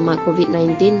simptom tinyemak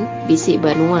COVID-19 bisik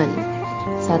banuan.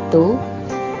 1.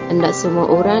 Hendak semua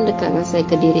orang dekat dengan saya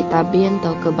ke diri tabin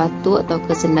atau ke batuk atau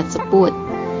ke sendat seput.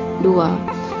 2.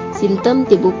 Simptom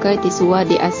tibukai tisua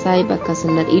di asai bakal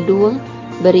sendat hidung,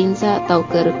 berinsak atau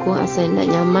kerekung asai nak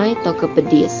nyamai atau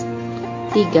kepedis.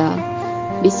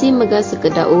 3. Bisi megah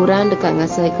sekedar orang dekat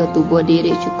ngasai ke tubuh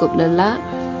diri cukup lelak,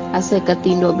 asai ke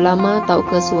tinduk belama atau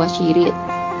ke suah syirit.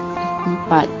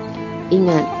 4.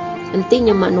 Ingat, enti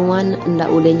nyemak nuan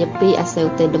endak boleh nyepi asai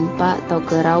utai dempak atau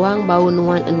ke rawang bau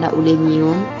nuan endak boleh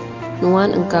nyium, nuan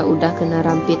engkau udah kena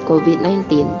rampit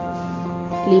COVID-19.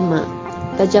 5.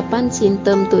 Tajapan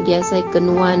simptom tu diasai ke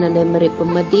nuan ada meri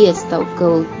pemedis atau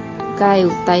ke kai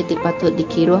utai patut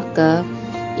dikiruh ke.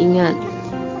 Ingat,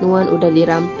 nuan udah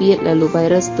dirampit lalu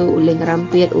virus tu boleh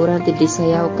ngerampit orang tidak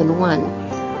disayau ke nuan.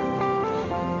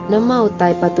 Nama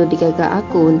utai patut digagak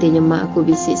aku enti nyemak aku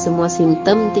bisik semua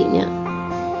simptom tiknya.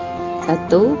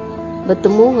 1.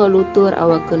 Bertemu ngau lutur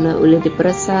awak kena boleh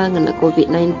diperiksa ngena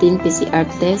COVID-19 PCR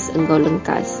test engkau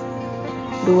lengkas.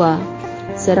 2.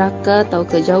 Seraka atau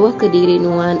kejauh ke diri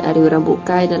nuan ari orang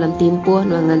bukai dalam timpuh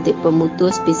nuan ngantik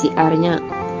pemutus PCR-nya.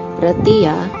 Berarti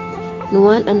ya,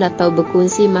 nuan anda tahu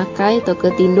berkongsi makai atau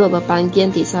ketinduk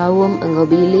berpanggian ti sawum engkau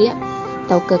bilik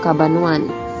atau ke kaban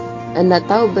nuan. Anda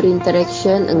tahu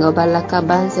berinteraction engkau bala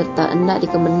kaban serta anda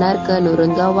dikebenar ke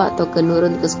nurun gawak atau ke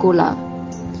nurun ke sekolah.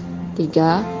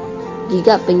 3.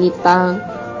 Gigak pengitang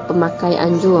pemakai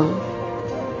anjung.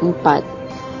 4.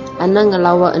 Anda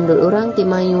ngelawak endul orang ti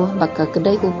mayuh bakal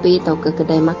kedai kopi atau ke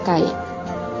kedai makai.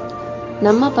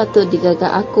 Nama patut digagak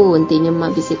aku enti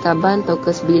nyemak bisik kaban atau ke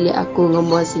sebilik aku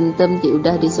ngemuat simptom ti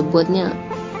udah disebutnya.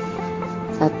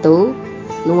 1.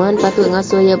 Nuan patut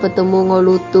ngasuh ya bertemu ngau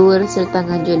lutur serta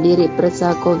ngajuan diri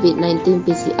periksa COVID-19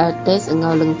 PCR test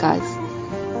engkau lengkas.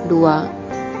 2.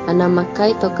 Anda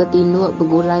makai atau ketinduk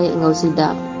bergulai engkau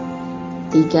sidap.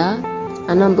 3.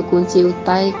 Anda berkunci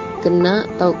utai kena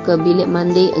atau ke bilik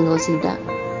mandi engkau sidap.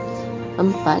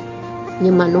 4.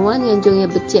 Nyemak nuan yang jongnya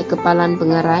becik kepalan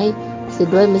pengerai,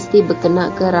 sedua mesti berkena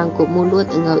ke rangkup mulut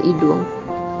engkau hidung.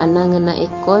 Anda ngena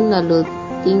ekon lalu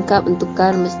tingkap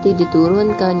entukar mesti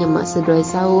diturunkan nyemak sedua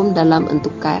saum dalam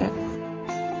entukar.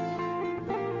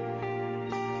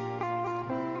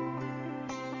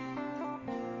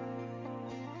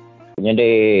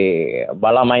 Jadi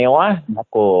bala mayuah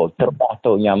aku terbah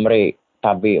tu nyamri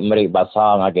tapi meri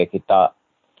bahasa ngage kita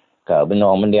ke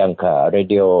benua mendiang ke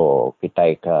radio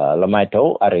kita ke lemai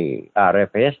tu ari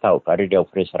RFS tau ke Radio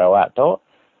Free Sarawak tu.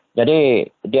 Jadi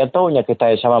dia tahu nya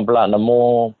kita sama belak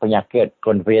nemu penyakit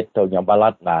COVID tu nya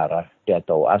balat nar dia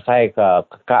tahu asai ke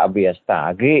kekak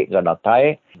biasa agi ke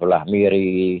datai sebelah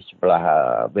Miri sebelah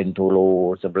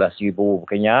Bintulu sebelah Sibu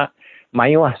kenya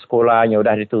mayuah sekolahnya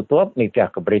udah ditutup ni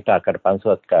pihak ke berita ke depan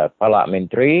suat ke Kepala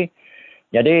Menteri.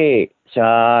 Jadi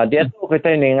dia tu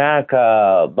kita ni ke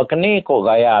berkeni kok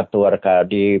gaya atur ke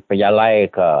di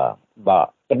pejalai ke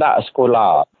kedak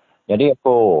sekolah. Jadi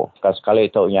aku ke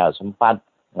sekali tu nya sempat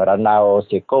ngerandau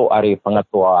siko ari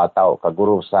pengetua atau ke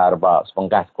guru besar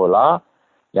sepengkah sekolah.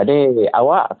 Jadi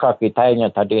awak ke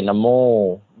kitanya tadi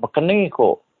nemu berkeni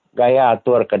kok gaya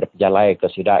atur ke pejalai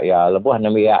ke sidak ya lebuh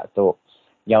nemiak tu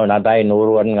yang nadai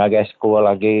nurun ngagai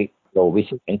sekolah lagi lo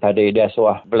bisik tadi dia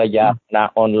suah belajar na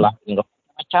online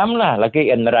macam lah lagi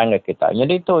yang nerang kita.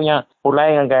 Jadi tu nya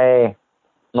mulai ngagai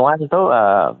nuan tu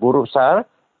guru besar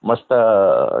mesti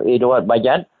iduat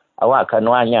bajan awak ke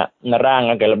nuannya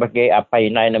nerang ngagai lebih apa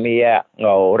inai namanya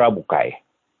ngau ora bukai.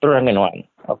 Terus dengan nuan.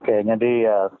 Okey,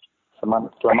 jadi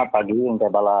selamat pagi untuk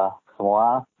bala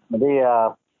semua. Jadi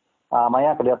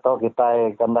maya kedia tahu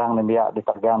kita kandang nembiak di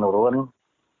Tergang nurun.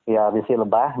 Ya bisi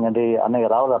lebah jadi ane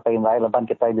rau lah pengai leban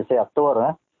kita bisi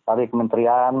atur dari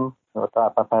kementerian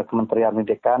atau kementerian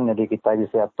pendidikan jadi kita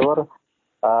bisi atur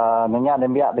minyak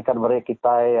nembiak dekat beri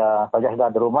kita saja sudah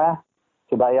di rumah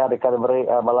sudah ya dekat beri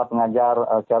bala pengajar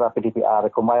cara PDPR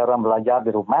kumai orang belajar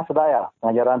di rumah sudah ya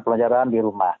pelajaran di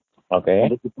rumah. Okey.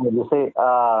 Jadi kita bisi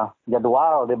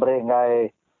jadwal diberi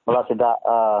ngai bala sudah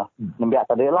nembiak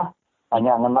tadi lah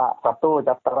hanya ngena satu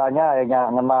chapterannya hanya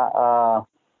ngena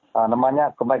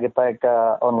namanya kembali kita ke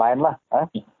online lah,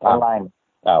 online.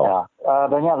 Ya.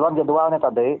 Adanya luar jadwalnya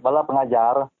tadi, bala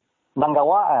pengajar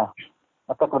nanggawa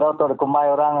atau kebetulan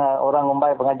kumai orang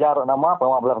ngumbai pengajar nama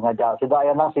bala pengajar. Sudah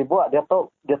yang nang sibuk dia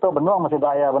tu benuang masih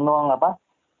daya benuang apa?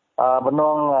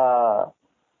 Benuang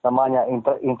namanya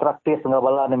interaktif dengan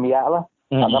bala nemia lah.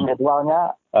 Dalam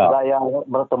jadwalnya sudah yang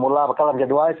bertemula bakal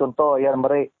jadwal contoh yang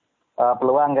beri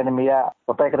peluang kan dia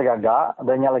potai kerjaga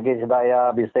adanya lagi sedaya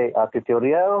bisa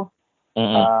tutorial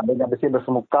adanya bisa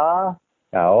bersemuka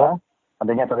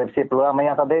adanya tadi bisa peluang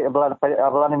yang tadi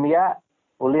belan dia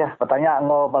kuliah bertanya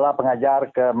ngo bala pengajar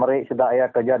ke meri sedaya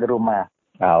kerja di rumah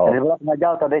jadi bala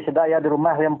pengajar tadi sedaya di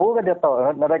rumah lempu ke dia tahu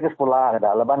ada ke sekolah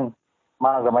ada leban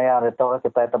mah gamaya itu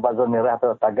kita tebazun merah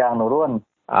atau tagang nurun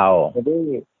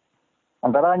Jadi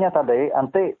antaranya tadi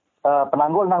nanti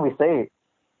penanggul nang bisa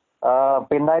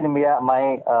pindai nimbiak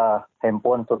mai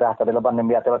handphone sudah tadi leban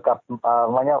nimbiak telekap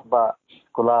namanya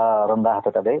sekolah rendah tu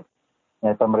tadi.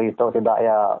 Yang pemerintah tidak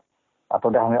ya atau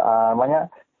dah namanya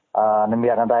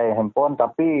nimbiak nadai handphone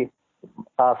tapi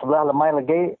sebelah lemai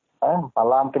lagi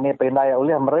malam kini pindai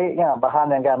oleh meriknya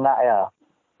bahan yang kena ya.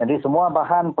 Jadi semua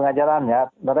bahan pengajarannya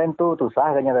dari itu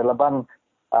susah kanya leban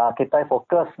kita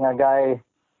fokus ngagai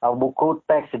buku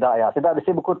teks tidak ya. Tidak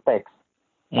di buku teks.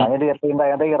 Jadi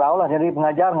pindah yang dari raw lah. Jadi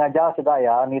ngajar tidak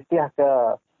ya. Nitiah ke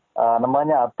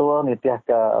namanya atur, nitiah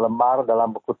ke lembar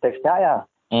dalam buku teksnya ya.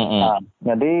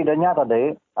 Jadi danya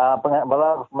tadi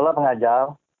bala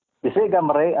pengajar bisa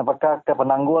gambar apakah ke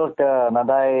penanggul ke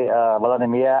nadai bala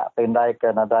nimia pindah ke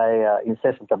nadai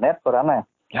akses internet korana.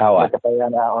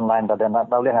 Kepayaan online tadi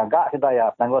nak boleh agak kita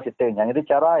ya penanggul sistemnya. Jadi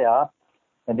cara ya.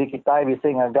 Jadi kita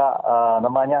bisa ngagak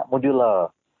namanya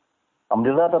modular.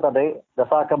 Alhamdulillah tu tadi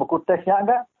dasarkan buku teksnya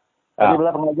enggak. Jadi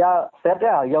bila pengajar set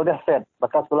ya udah set.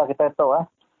 Bekas sekolah kita itu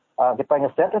kita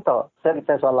nge-set itu. Set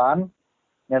kita soalan.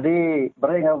 Jadi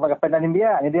beri pakai pena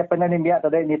nimbia. Jadi pena nimbia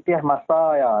tadi nitiah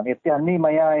masa ya. Nitiah ni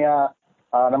maya ya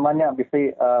namanya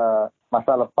bisa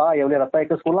masa lepas ya boleh datang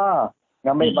ke sekolah.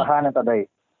 Ngambil bahan yang tadi.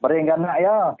 Beri nak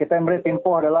ya kita beri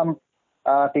tempoh dalam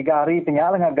 3 hari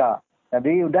penyalang agak.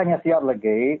 Jadi udahnya siap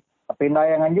lagi. Pindah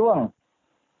yang anjuang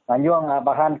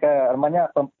bahan ke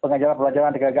namanya pengajaran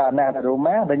pelajaran dekat anak di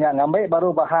rumah dan ngambil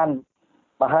baru bahan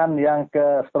yang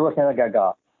ke seterusnya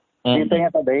gagal.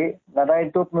 Ditanya tadi ada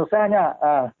itu penusahnya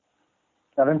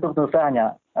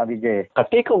DJ.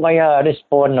 Ketika gaya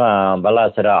respon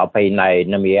bala sera apa inai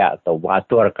namia atau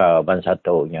atur ke ban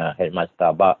satunya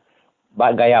headmaster ba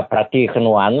gaya perhati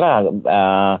kenuan lah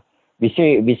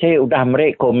bisa udah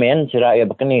mereka komen sira ya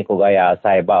begini ko gaya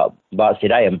saya ba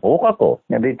sira empu ko.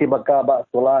 Jadi tiba ka ba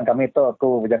sekolah kami tu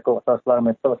aku berjakuk sekolah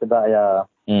itu sudah ya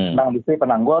nang bisa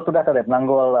penanggul sudah ada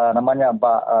penanggul namanya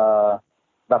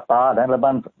data dan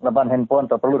leban handphone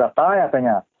tu perlu data ya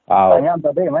tanya. Tanya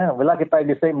tadi bila kita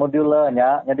bisa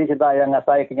modularnya jadi kita yang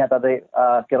ngasai kenya tadi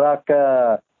kira ke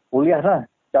kuliah lah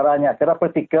caranya kira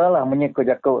praktikal lah menyikut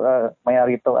jakuk mayar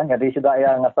itu kan jadi sudah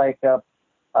yang ngasai ke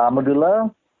modular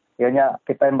ianya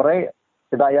kita beri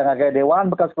tidak yang agak dewan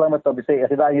bekas sekolah itu bisa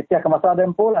tidak itiah ke masa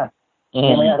dempo lah.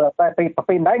 Ini tapi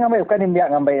pindai ngambil bukan dia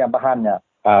ngambil yang bahannya.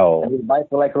 Jadi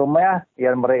baik mulai ke rumah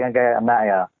yang beri agak anak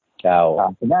ya.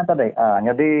 Ternyata tadi.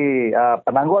 Jadi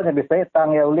penanggulnya bisa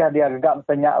tang ya uliah dia agak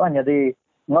bertanya lah. Jadi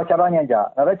ngau caranya aja.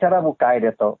 Ada cara buka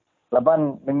dia tu.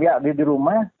 Leban dia di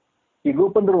rumah, ibu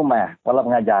pun di rumah walau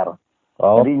mengajar.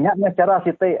 Jadi nyaknya cara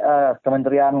situ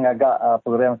kementerian agak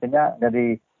program sinya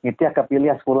jadi itiah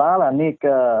kepilih sekolah lah ni ke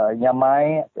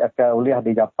nyamai ke uliah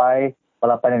dijapai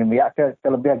walaupun yang biak ke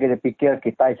lebih lagi dipikir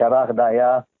kita cara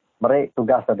kedaya mereka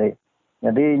tugas tadi.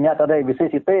 Jadi nyak tadi bisa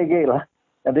situ lagi lah.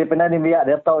 Jadi pernah ni biak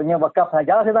dia taunya bakap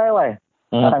ngajar sih tadi.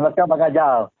 Bakap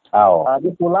mengajar. Di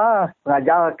sekolah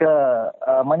mengajar ke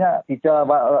mana teacher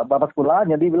bapa sekolah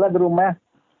jadi bila di rumah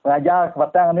mengajar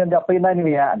batang ni dia pindah ni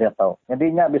biak dia tahu. Jadi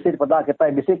nyak bisa pada kita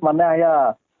bisa mana ya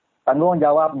tanggung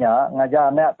jawabnya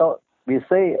ngajar anak tu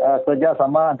bisa kerja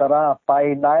sama antara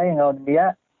painai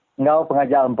ngau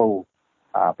pengajar empu.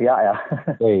 Pihak ya.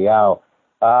 Iya.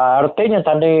 Artinya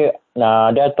tadi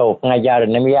dia tu pengajar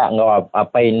ni ya ngau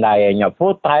painai nya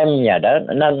full time nya dan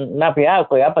pihak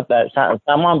aku apa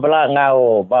sama pula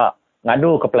ngau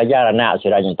ngadu ke pelajaran anak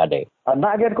siranya tadi.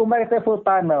 Anak dia kumai kita full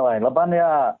time lah. Lepas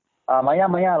ya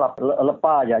maya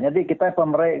lepas aja. Jadi kita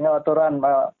pemberi aturan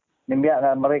nimbiak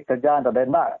mereka kerjaan tadi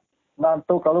nak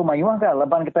nanti kalau mayuah kan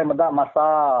leban kita mendak masa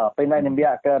pinai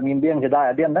nimbiak ke mimbing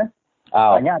sedaya dia dah.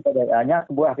 Hanya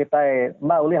buah kita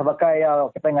nak ulih pakai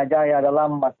kita ngajar ya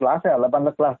dalam kelas ya leban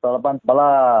leban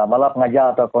bala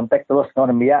pengajar atau konteks terus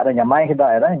nimbiak dan nyamai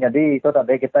sedaya dah. Jadi itu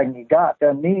tadi kita ngigak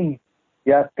ke ni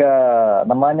ya ke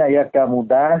namanya ya ke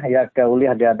mudah ya ke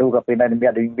ulih diadu ke pinai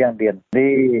nimbiak di mimbing dia. Jadi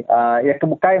ya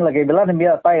kebukain lagi bila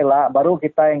nimbiak pai lah baru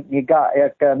kita ngigak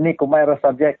ya ke ni kumai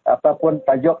subjek ataupun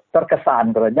tajuk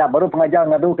terkesan kerana baru pengajar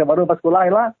ngadu ke baru pas sekolah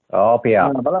lah.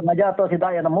 Pihak. Bala pengajar tu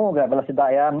tidak ya nemu ke bala tidak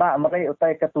ya nak mereka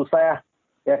utai ke tusah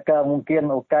ya ke mungkin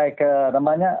ukai ke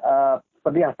namanya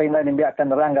pedih pinai nimbiak ke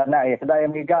nerang nak ya tidak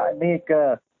yang ngigak ni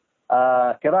ke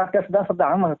kira ke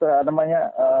sedang namanya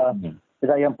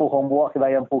kita yang pu homework,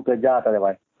 kita yang pu kerja tadi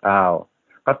bang.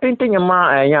 Tapi intinya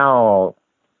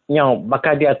yang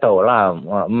bakal dia tahu lah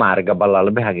marga bala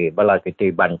lebih lagi bala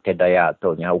kita bantai daya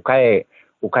tu nya ukai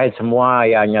semua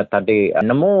yang tadi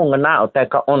nemu ngena utai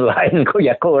ke online ko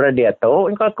ya ko dia tahu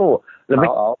aku lebih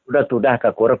sudah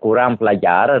ke kurang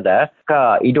pelajar dah ke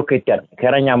educated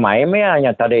kerana mai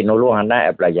hanya tadi nulung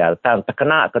anak pelajar tan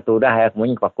terkena ke tu dah yang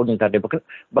mun pakun tadi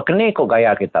bekeni ko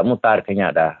gaya kita mutar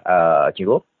kenya dah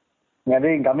cikgu.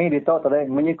 Jadi kami ditok tadi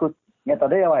mengikut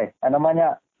tadi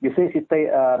namanya bisi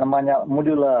site namanya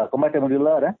modular komite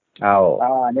modular dah.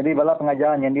 Jadi bala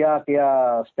pengajaran yang dia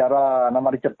secara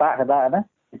nama dicetak kada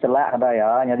dicelak kada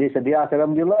ya. Jadi sedia secara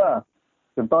modular.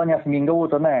 Contohnya seminggu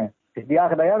tu dia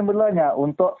kedayaan mulanya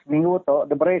untuk seminggu tu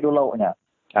diberi dulu nya.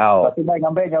 Tapi mai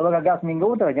ngambil nyalo gagas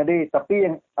seminggu tu. Jadi tapi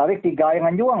yang hari 3 yang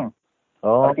anjuang.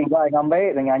 Hari 3 yang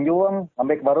ngambil dengan anjuang,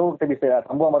 ambil baru kita bisa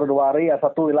sambung baru 2 hari, 1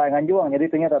 wilayah anjuang. Jadi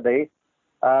ternyata tadi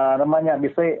namanya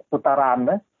bisa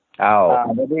putaran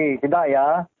jadi tidak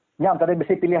ya. Nyam tadi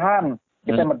bisa pilihan.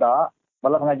 Kita medak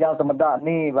bala pengajar tu medak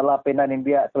ni bala pena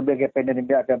nimbia terlebih pena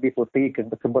nimbia ke bifuti ke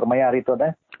sumber mayar itu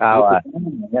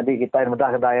Jadi kita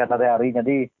medak kedaya tadi hari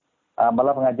jadi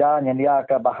bala pengajar yang dia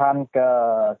ke bahan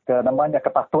ke namanya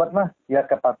kepatut dia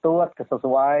kepatut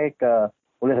kesesuai ke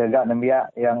boleh agak nambia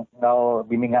yang ngau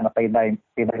bimbingan apa indai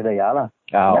daya lah.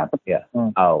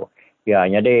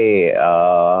 Jadi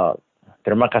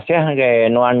terima kasih ke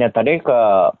nuannya tadi ke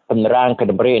penerang ke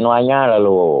diberi nuannya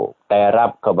lalu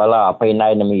terap ke bala apa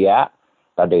indai nambia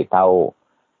tadi tahu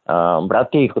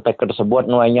berarti kita tersebut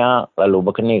nuannya lalu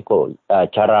begini ko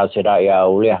cara sedaya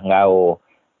ulih ngau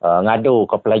ngadu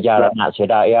ke pelajar anak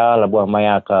sedaya lebuh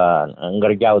maya ke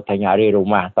ngerjau tanya hari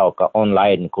rumah atau ke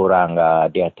online kurang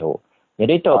dia tu.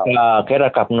 Jadi tu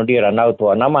kira kap nudir anau tu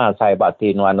nama saya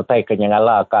bakti nuan tai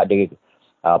kenyangala ka di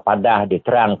padah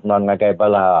diterang non ngagai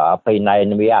bala apa inai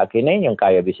nbia kini yang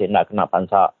kaya bisa nak kena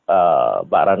pansa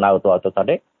baranau tu atau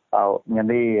tadi.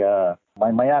 Jadi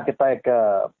maya kita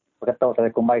ke berkata saya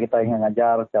kumbai kita yang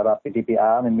ngajar secara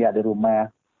PDPA nbia di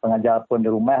rumah. Pengajar pun di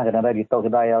rumah kadang-kadang ditahu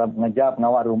kita yang mengajar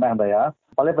pengawal rumah ya.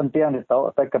 Paling penting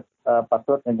ditahu saya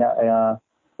patut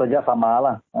kerja sama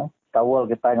lah. Kawal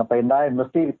kita ngapain dah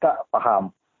mesti kita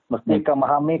faham. Mesti kita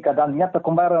memahami kadang-kadang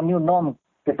terkumbar new norm.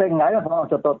 Kita ingat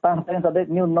contoh saya tadi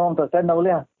new norm tu saya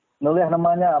nulis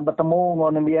namanya bertemu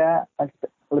dengan dia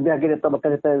lebih lagi kita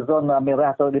berkata zona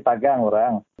merah tu dipagang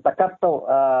orang. Takat tu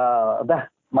dah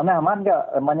mana aman ke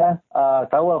namanya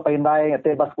kawal pendai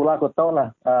tebas sekolah aku tahu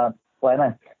lah.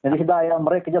 Jadi kita yang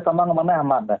mereka kerja sama dengan mana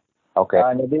Ahmad dah.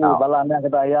 Jadi balanya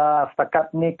kita ya setakat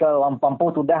ni ke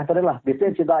Lampampu sudah tadi lah. Bisa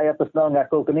kita ya personal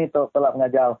ngaku kini tu telah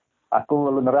mengajar. Aku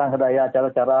lalu nerang kedaya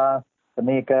cara-cara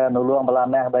kini ke nuluang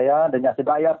balanya kedaya dan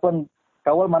sedaya pun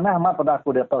kawal mana Ahmad pada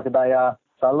aku dia tahu sedaya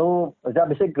selalu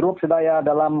bisa grup sedaya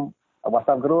dalam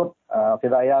WhatsApp grup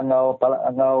sedaya ngau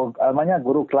namanya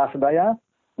guru kelas sedaya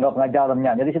ngau pengajar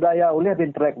namanya. Jadi sedaya boleh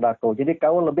interact aku. Jadi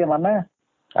kawal lebih mana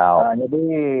jadi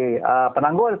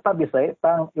penangguh tetap bisa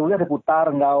boleh diputar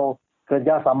ngau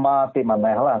kerja sama tim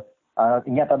mana lah.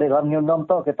 Ingat tadi dalam new norm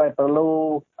tu kita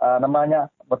perlu namanya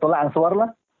betul answer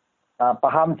lah.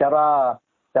 Faham cara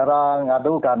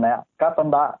ngadu kan ya.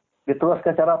 Kapan tak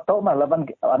diteruskan cara tu mah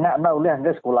laban anak-anak boleh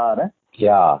ke sekolah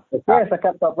Okey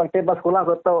sekat tu praktik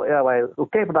sekolah aku tu ya baik.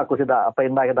 Okey pada aku sudah apa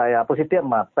yang dah ya positif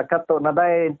mah. Sekat tu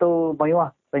nadai itu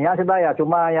mayuah. Tanya sudah ya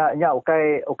cuma ya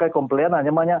okey komplain lah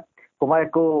namanya. Kumai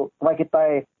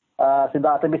kita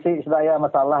sudah terbisi sudah ya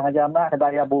masalah ngajar anak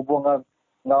sudah ya hubung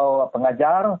ngau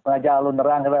pengajar lu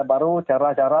nerang baru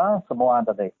cara-cara semua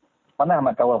tadi. Mana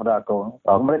amat kawal pada aku.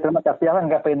 Mereka terima kasih lah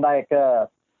enggak pendai ke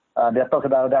dia tahu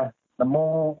sudah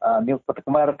nemu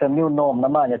kemarin ke new norm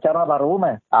namanya cara baru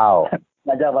mah.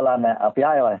 Ngajar balana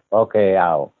apiai lah. Okey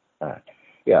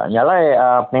Ya, nyalai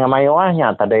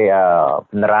pengamayuahnya tadi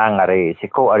penerang dari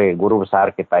siku dari guru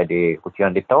besar kita di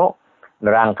Kucian Dito.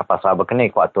 Nerang ke pasal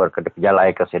berkeni ku atur ke pejalai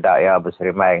ke sedaya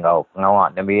berserimai ngau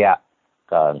ngawak nabia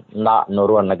ke nak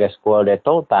nurun negara sekolah dia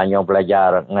tu tanya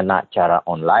belajar ngena cara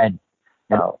online.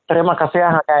 Terima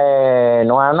kasih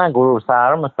nuana guru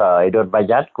besar masa Edward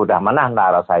Bajat ku dah manah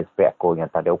nak rasa spek ku nya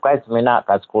tadi ukai semena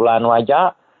ke sekolah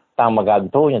nuaja tang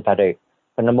magantu nya tadi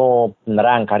penemu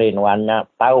penerang kari nuannya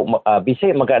tahu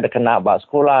bisi magak kena bak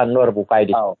sekolah nur bukai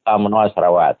di Menua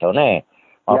Sarawak tu ni.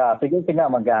 Ya, pergi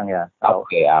kena megang ya.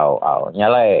 Okey,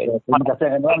 nyalai. Terima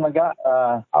kasih Nuan megak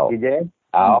DJ.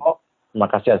 Terima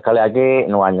kasih sekali lagi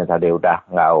nuannya tadi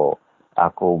udah ngau.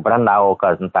 Aku berandau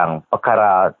ke tentang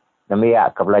perkara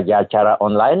demiak ke belajar cara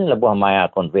online lebuh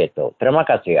maya konvert tu. Terima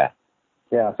kasih ya.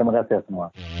 Ya, terima kasih semua.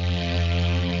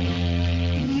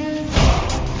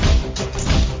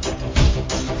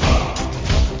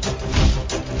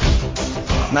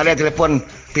 Nak ada telefon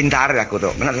pintar aku tu.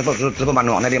 Nak telefon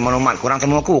manual. Nak dia maklumat kurang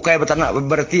temu aku. Kayak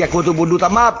berarti aku tu bodoh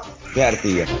tamap.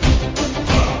 Berarti ya.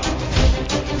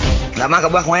 Lama ke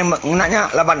buah main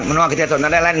naknya laban manual kita tu.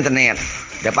 Nak ada lain internet.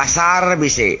 Ada pasar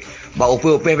bisa. Bak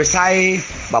upih-upih besai,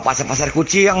 bak pasar-pasar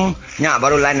kucing, nyak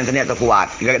baru lain internet tu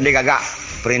kuat. Dia gagak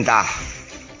perintah.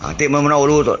 Tik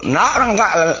menaulu tu. Nak orang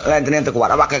gak lain internet tu kuat.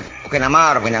 Abak ke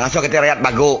nama orang kena ngasuh kita rakyat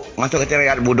bagu, ngasuh kita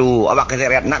rakyat budu, abak kita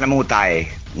rakyat nak mengutai.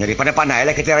 Jadi pandai-pandai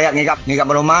lah kita rakyat ngigap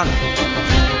maklumat.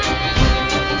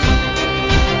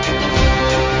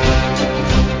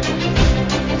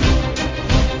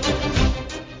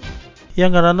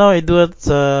 Yang karena Edward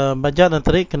bajak dan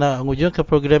terik kena ngujung ke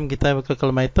program kita ke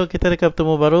kelma itu. Kita akan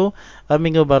bertemu baru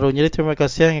minggu baru. Jadi terima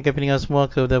kasih yang pendengar semua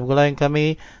kepada penggulayan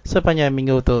kami sepanjang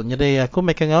minggu itu. Jadi aku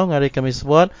Mekengau ngari kami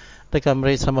sebuat dekat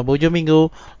mereka sama bojo minggu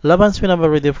 89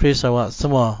 Radio Free Sarawak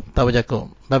semua. Tak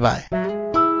berjaku. Bye bye.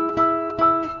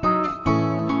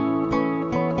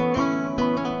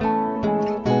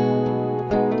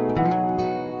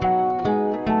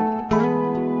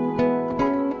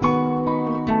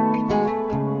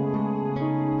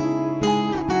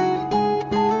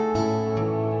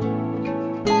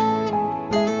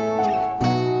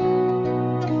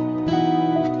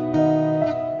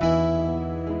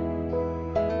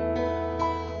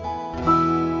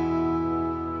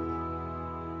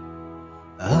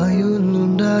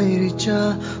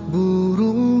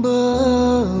 Burung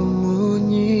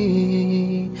berbunyi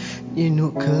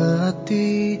nyinuk ke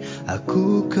hati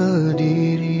aku ke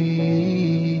diri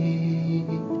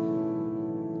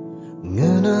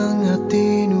ngenang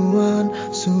hati nuan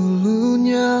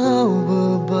sulunya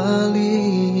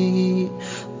berbalik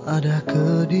ada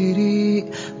ke diri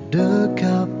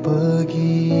dekat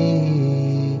pergi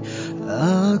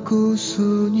aku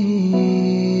sunyi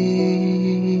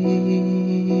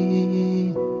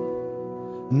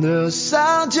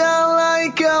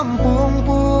Nesajalai kampung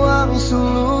puang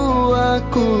sulu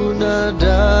aku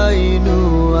nadai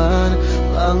nuan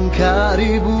langkah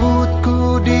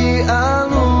ributku di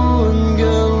alun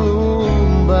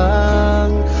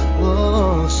gelombang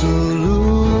oh sulu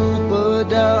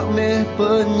pedak meh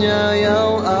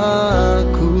penyayau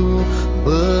aku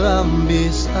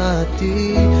berambis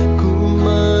hati ku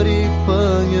meri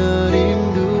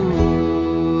pengerindu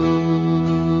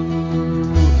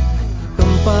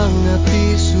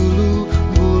hati sulu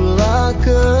bula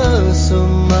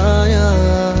kesemaya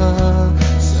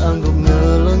sanggup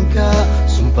ngelengkap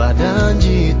sumpah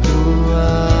janji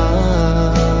tua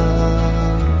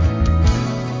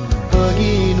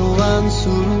pergi nuan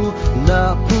sulu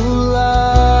nak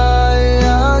pulai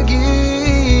lagi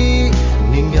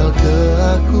ninggal ke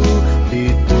aku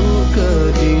itu ke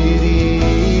dia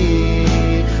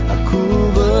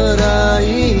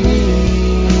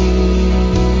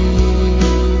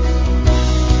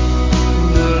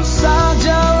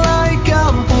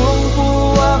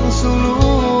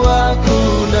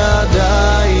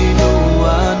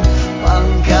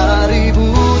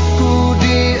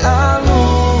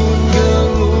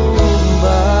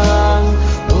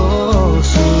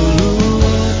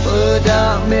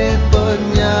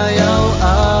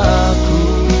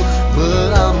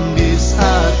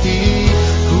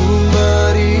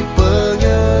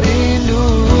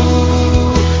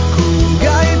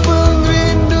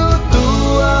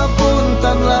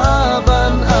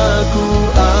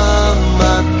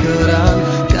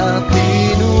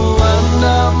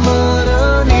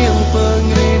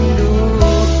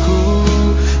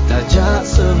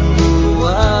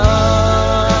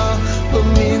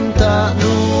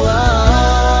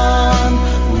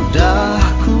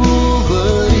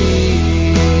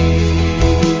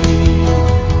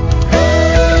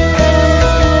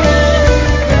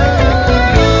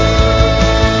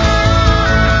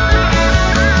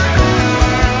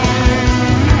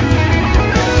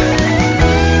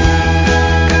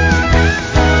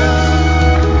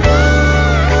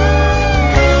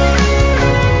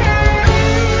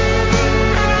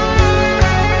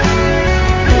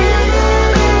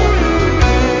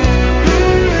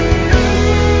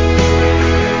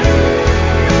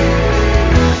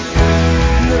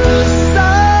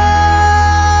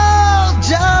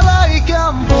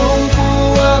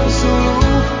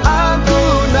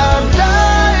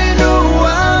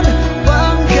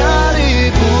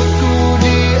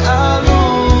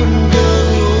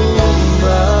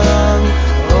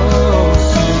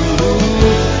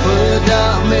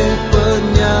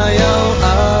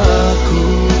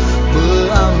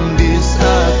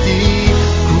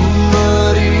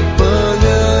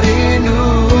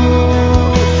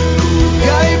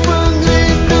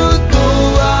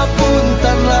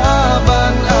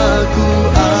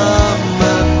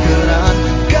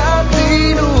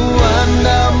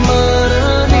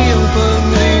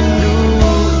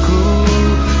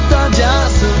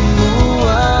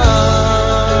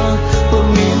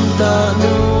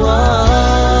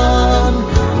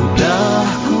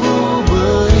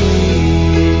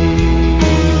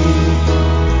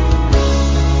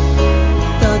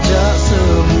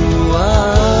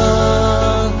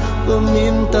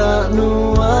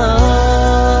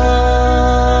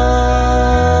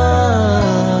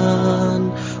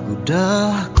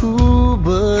ku